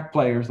have tech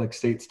players like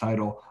States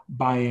Title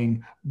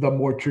buying the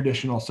more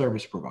traditional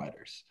service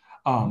providers,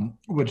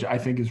 which I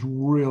think is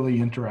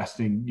really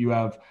interesting. You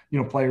have,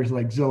 players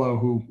like Zillow,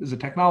 who is a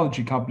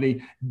technology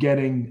company,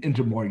 getting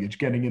into mortgage,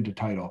 getting into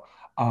title.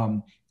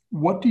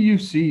 What do you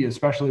see,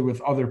 especially with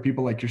other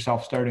people like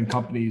yourself starting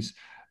companies,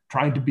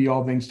 trying to be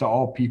all things to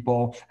all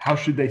people? How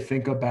should they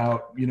think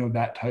about,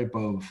 that type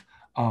of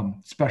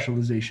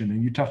specialization?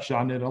 And you touched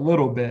on it a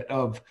little bit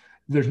of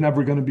there's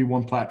never going to be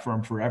one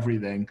platform for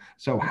everything.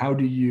 So how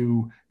do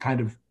you kind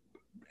of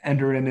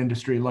enter an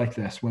industry like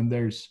this when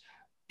there's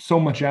so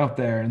much out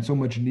there and so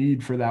much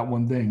need for that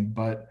one thing,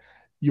 but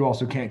you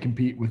also can't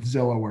compete with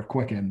Zillow or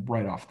Quicken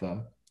right off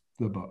the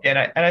book? And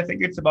I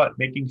think it's about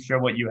making sure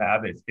what you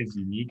have is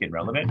unique and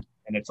relevant.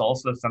 And it's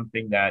also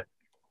something that,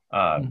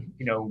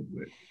 Mhm.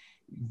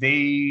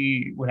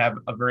 they would have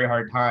a very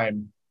hard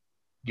time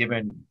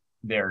given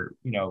their,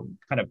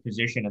 kind of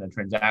position in the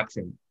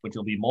transaction, which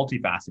will be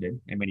multifaceted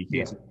in many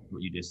Yeah. cases,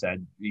 what you just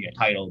said, being a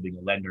title, being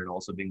a lender, and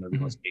also being the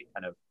real Mhm. estate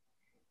kind of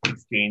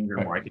exchange or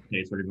Right.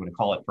 marketplace, whatever you want to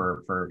call it,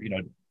 for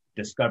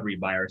discovery,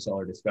 buyer,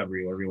 seller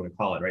discovery, whatever you want to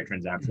call it, right? Mhm.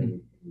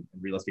 Transaction and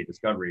real estate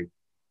discovery.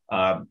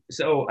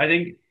 So I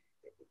think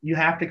you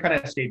have to kind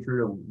of stay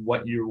true to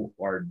what you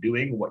are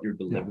doing, what you're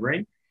Yeah.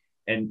 delivering,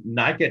 and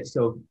not get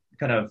so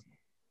kind of,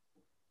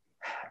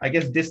 I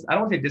guess, I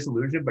don't want to say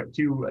disillusioned, but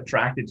too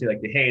attracted to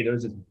like hey,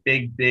 there's this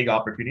big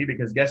opportunity,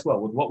 because guess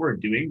what? With what we're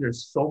doing,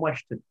 there's so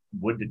much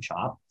wood to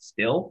chop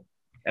still.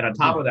 And on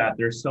top Yeah. of that,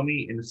 there's so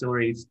many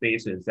ancillary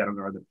spaces that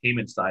are the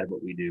payment side of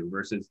what we do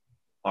versus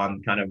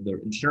on kind of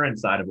the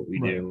insurance side of what we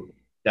Right. do,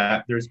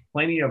 that there's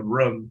plenty of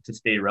room to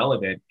stay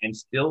relevant and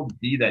still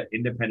be that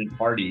independent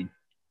party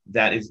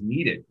that is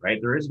needed,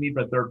 right? There is a need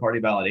for third party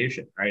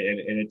validation, right?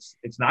 And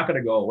it's not going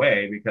to go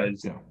away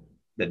because Yeah.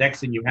 the next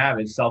thing you have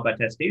is self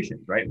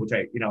attestation, right? Which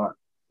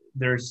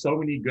there's so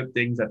many good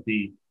things that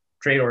the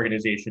trade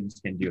organizations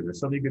can do.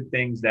 There's so many good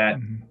things that,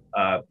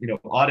 Mhm.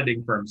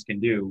 auditing firms can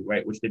do,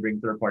 right? Which they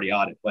bring third party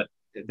audit, but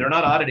they're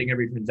not auditing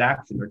every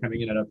transaction. They're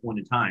coming in at a point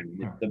in time.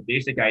 Yeah. The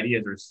basic idea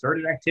is there's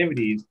certain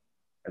activities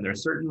and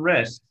there's certain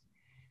risks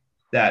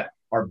that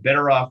are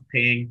better off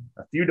paying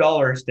a few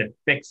dollars to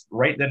fix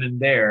right then and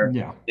there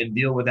Yeah. than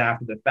deal with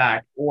after the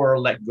fact, or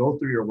let go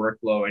through your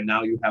workflow. And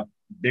now you have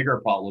bigger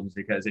problems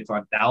because it's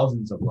on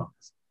thousands of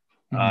loans.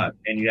 Mhm.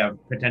 And you have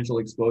potential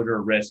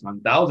exposure risk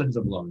on thousands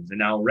of loans. And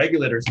now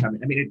regulators come.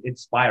 I mean, it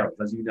spirals,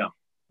 as you know.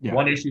 Yeah.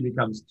 One issue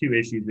becomes 2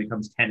 issues,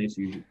 becomes 10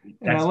 issues.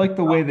 And I like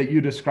the way that you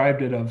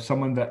described it of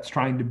someone that's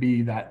trying to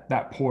be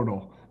that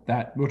portal,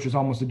 that which is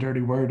almost a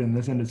dirty word in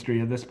this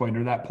industry at this point,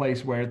 or that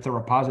place where it's a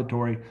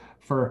repository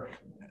for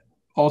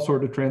all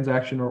sort of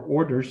transaction or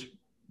orders.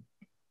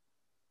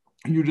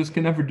 You just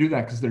can never do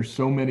that because there's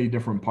so many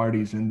different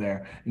parties in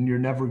there, and you're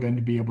never going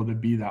to be able to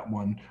be that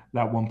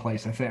one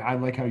place. I think I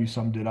like how you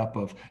summed it up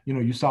of,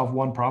 you solve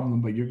one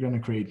problem, but you're going to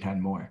create 10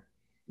 more.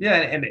 Yeah,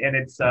 and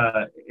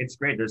it's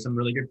great. There's some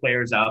really good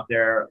players out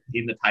there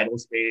in the title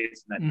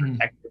space and that Mhm. are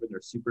tech driven,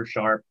 they're super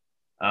sharp.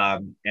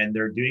 And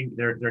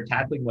they're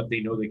tackling what they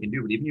know they can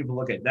do. But even if you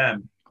look at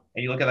them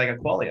and you look at like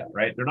Aqualia,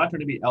 right? They're not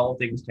trying to be all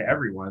things to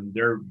everyone.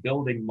 They're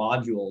building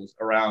modules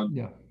around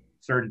Yeah.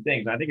 certain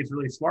things. And I think it's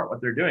really smart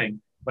what they're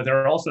doing, but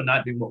they're also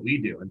not doing what we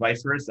do, and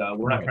vice versa.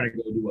 We're not Right. trying to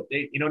go do what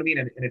they, you know what I mean?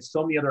 And it's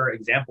so many other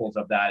examples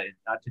of that. And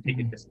not to take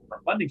it Mhm. just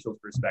from Funding Show's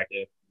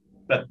perspective,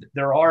 but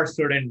there are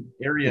certain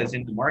areas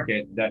in the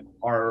market that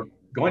are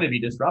going to be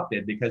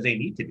disrupted because they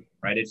need to be,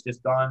 right? It's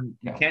just you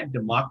Yeah. can't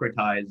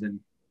democratize and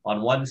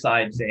on one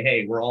side say,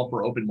 hey, we're all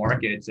for open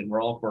markets and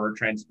we're all for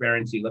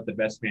transparency, let the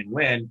best man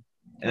win.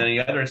 And then the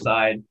other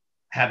side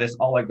have this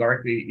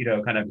oligarchy,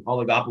 kind of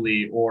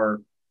oligopoly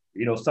or,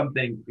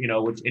 something,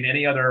 which in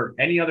any other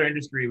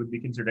industry would be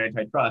considered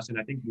antitrust. And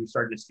I think we're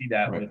starting to see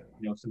that Right.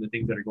 with, some of the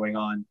things that are going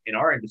on in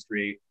our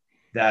industry,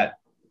 that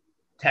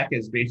tech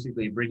is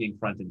basically bringing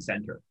front and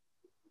center.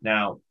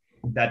 Now,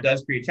 that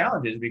does create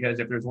challenges because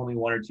if there's only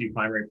one or two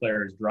primary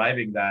players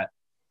driving that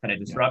kind of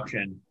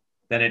disruption,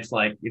 then it's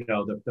like,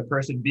 the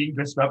person being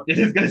disrupted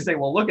is going to say,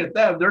 well, look at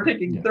them. They're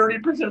taking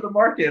 30% of the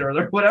market or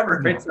they're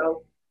whatever, right? Yeah.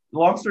 So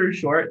long story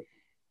short,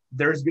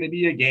 there's going to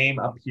be a game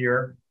up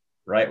here,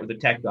 right, with the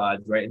tech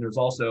gods, right? And there's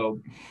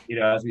also,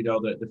 as we know,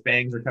 the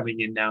FANGs are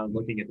coming in now and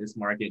looking at this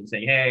market and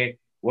saying, hey,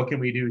 what can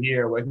we do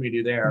here? What can we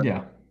do there?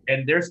 Yeah.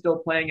 And they're still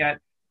playing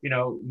at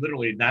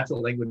literally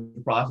natural language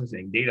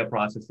processing, data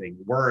processing,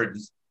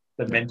 words,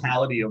 the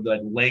mentality of the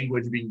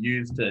language being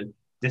used to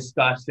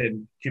discuss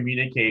and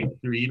communicate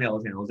through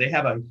email channels. They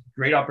have a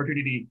great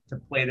opportunity to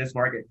play this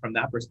market from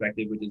that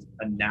perspective, which is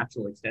a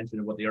natural extension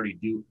of what they already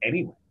do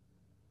anyway.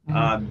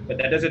 But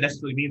that doesn't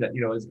necessarily mean that,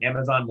 is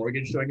Amazon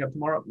Mortgage showing up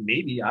tomorrow?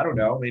 Maybe, I don't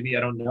know. Maybe I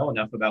don't know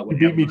enough about what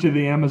you beat me to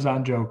the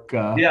Amazon joke.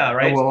 Yeah,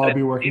 right. We'll all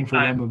be working for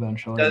them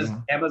eventually. Does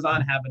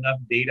Amazon have enough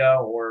data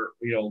or,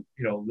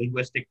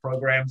 linguistic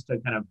programs to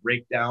kind of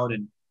break down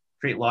and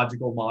create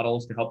logical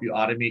models to help you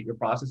automate your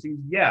processes?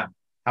 Yeah.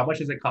 How much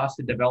does it cost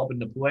to develop and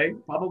deploy?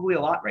 Probably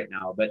a lot right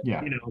now, but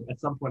at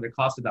some point the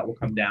cost of that will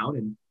come down,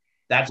 and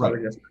that's what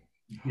we're just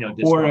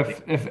or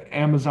if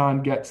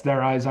Amazon gets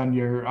their eyes on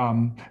your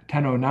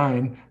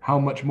 1009, how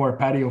much more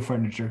patio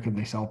furniture could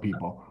they sell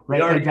people? Right,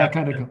 like that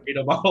kind of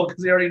data model,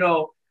 because they already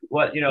know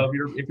what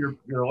if you're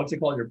what's it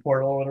called, your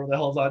portal, whatever the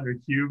hell's on your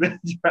cube in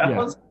your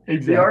house.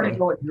 Exactly. They already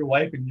know what your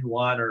wife and you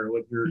want, or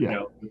what your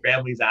your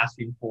family's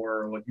asking for,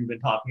 or what you've been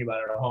talking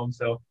about at home.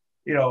 So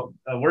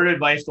word of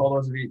advice to all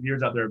those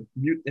viewers out there: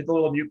 hit the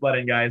little mute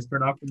button, guys.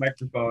 Turn off the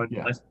microphone.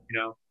 Unless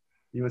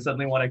you would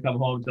suddenly want to come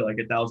home to like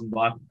 1,000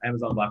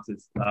 Amazon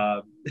boxes.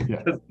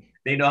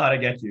 They know how to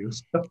get you.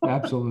 So.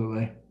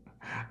 Absolutely.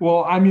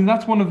 Well, I mean,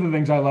 that's one of the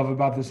things I love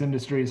about this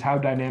industry is how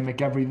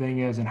dynamic everything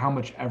is and how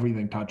much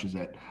everything touches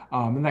it.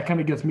 And that kind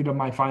of gets me to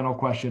my final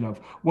question of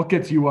what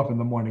gets you up in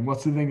the morning?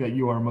 What's the thing that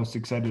you are most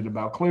excited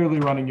about? Clearly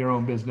running your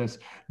own business,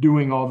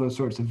 doing all those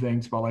sorts of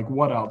things, but like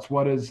what else?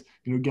 What is,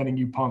 getting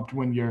you pumped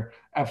when you're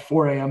at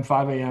 4 a.m.,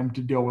 5 a.m.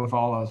 to deal with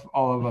all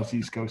of us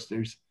East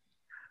Coasters?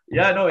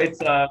 Yeah, no, it's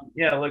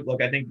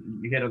look, I think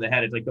you hit on the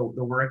head. It's like the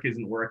work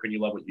isn't work when you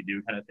love what you do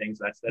kind of thing.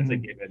 So that's a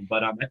given.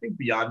 But I think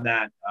beyond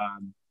that,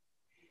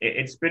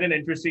 it's been an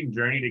interesting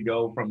journey to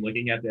go from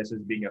looking at this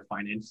as being a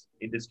finance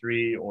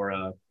industry or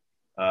a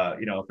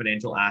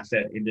financial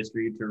asset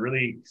industry to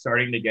really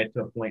starting to get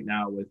to a point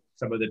now with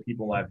some of the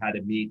people I've had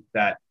to meet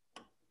that,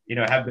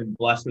 have been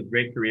blessed with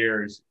great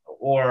careers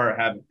or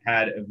have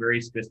had a very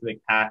specific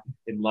path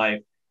in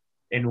life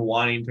in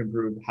wanting to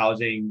improve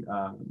housing,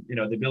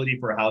 the ability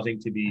for housing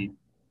to be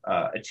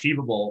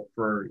achievable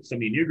for so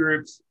many new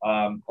groups.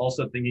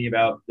 Also thinking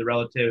about the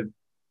relative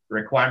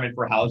requirement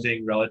for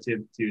housing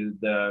relative to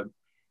the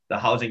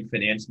housing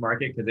finance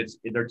market, because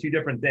they're two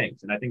different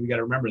things. And I think we got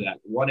to remember that.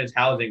 One is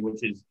housing,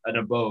 which is an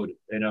abode,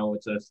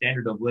 it's a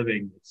standard of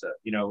living. It's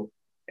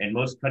in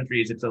most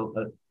countries,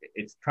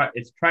 it's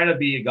trying to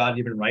be a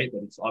God-given right,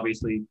 but it's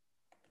obviously,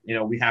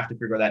 we have to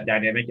figure that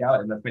dynamic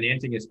out. And the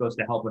financing is supposed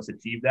to help us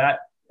achieve that.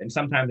 And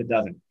sometimes it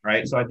doesn't,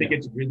 right? So I think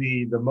it's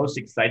really the most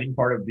exciting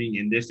part of being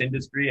in this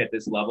industry at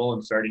this level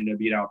and starting to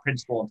be a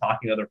principal and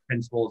talking to other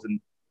principals and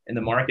in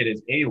the market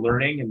is A,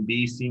 learning, and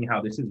B, seeing how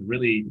this is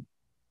really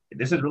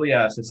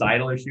a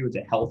societal issue. It's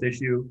a health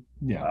issue.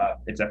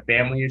 It's a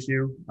family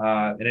issue.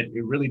 And it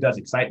really does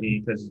excite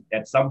me because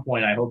at some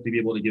point I hope to be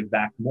able to give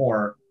back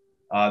more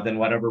than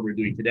whatever we're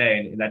doing today.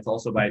 And that's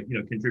also by,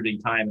 contributing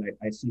time. And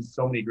I see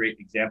so many great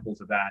examples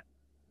of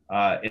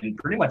that in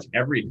pretty much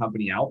every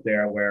company out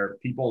there where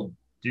people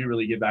do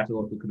really give back to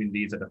local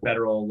communities at the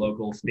federal,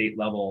 local, state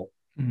level,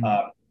 and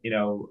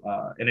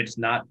it's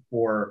not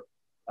for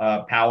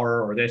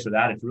power or this or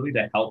that. It's really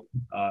to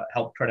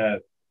help try to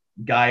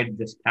guide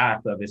this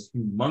path of this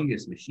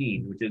humongous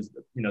machine, which is,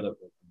 the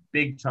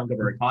big chunk of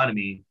our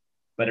economy,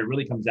 but it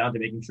really comes down to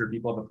making sure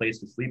people have a place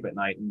to sleep at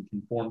night and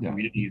can form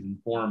communities and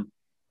form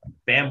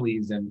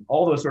families and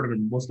all those sort of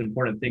most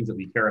important things that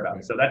we care about.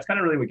 Right. So that's kind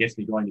of really what gets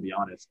me going, to be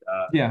honest.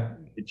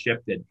 It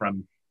shifted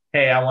from,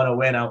 hey, I want to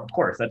win. Of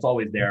course, that's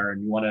always there,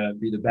 and you want to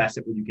be the best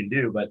at what you can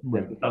do. But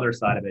the other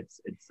side of it's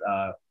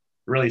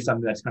really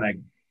something that's kind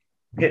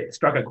of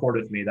struck a chord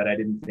with me that I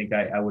didn't think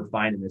I would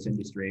find in this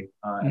industry.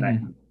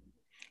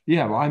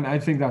 I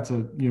think that's a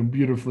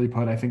beautifully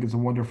put. I think it's a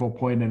wonderful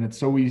point, and it's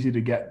so easy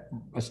to get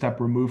a step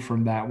removed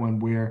from that when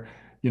we're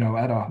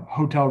at a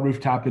hotel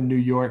rooftop in New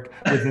York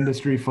with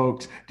industry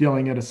folks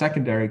dealing at a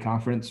secondary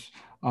conference.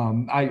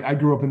 I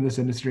grew up in this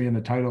industry in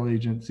the title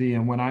agency.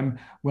 And when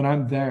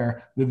I'm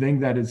there, the thing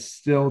that is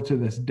still to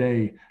this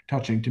day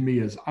touching to me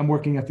is I'm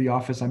working at the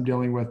office, I'm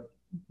dealing with,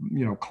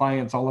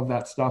 clients, all of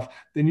that stuff.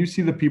 Then you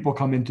see the people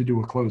come in to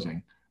do a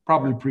closing,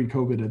 probably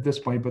pre-COVID at this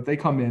point, but they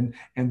come in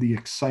and the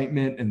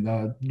excitement and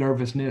the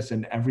nervousness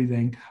and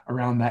everything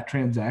around that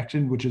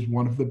transaction, which is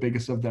one of the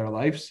biggest of their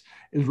lives,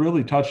 is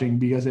really touching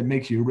because it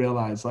makes you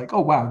realize like,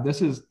 oh, wow,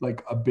 this is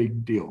like a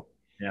big deal.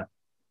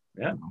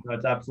 Yeah,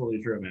 that's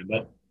absolutely true, man.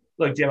 But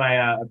look, Jim,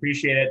 I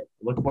appreciate it.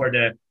 Look forward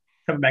to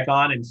coming back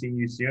on and seeing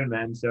you soon,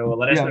 man. So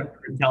let us know if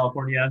you're in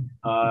California,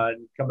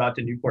 come out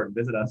to Newport and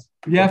visit us.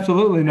 Yeah,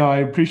 absolutely. No, I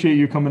appreciate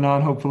you coming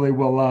on. Hopefully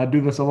we'll do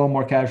this a little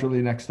more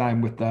casually next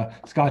time with the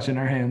scotch in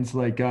our hands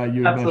like you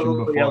had mentioned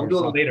before. Yeah, we'll do a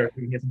little later if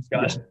we can get some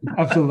scotch. Yeah,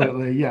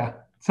 absolutely. Yeah.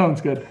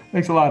 Sounds good.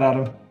 Thanks a lot,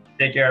 Adam.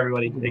 Take care,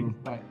 everybody. Thanks.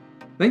 Bye.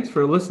 Thanks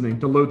for listening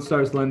to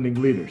Lodestar's Lending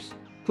Leaders.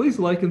 Please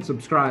like and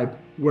subscribe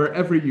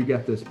wherever you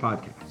get this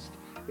podcast.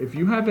 If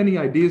you have any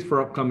ideas for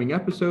upcoming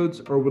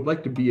episodes or would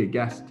like to be a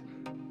guest,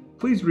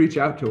 please reach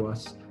out to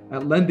us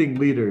at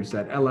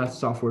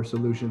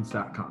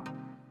lendingleaders@lssoftwaresolutions.com.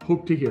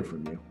 Hope to hear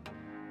from you.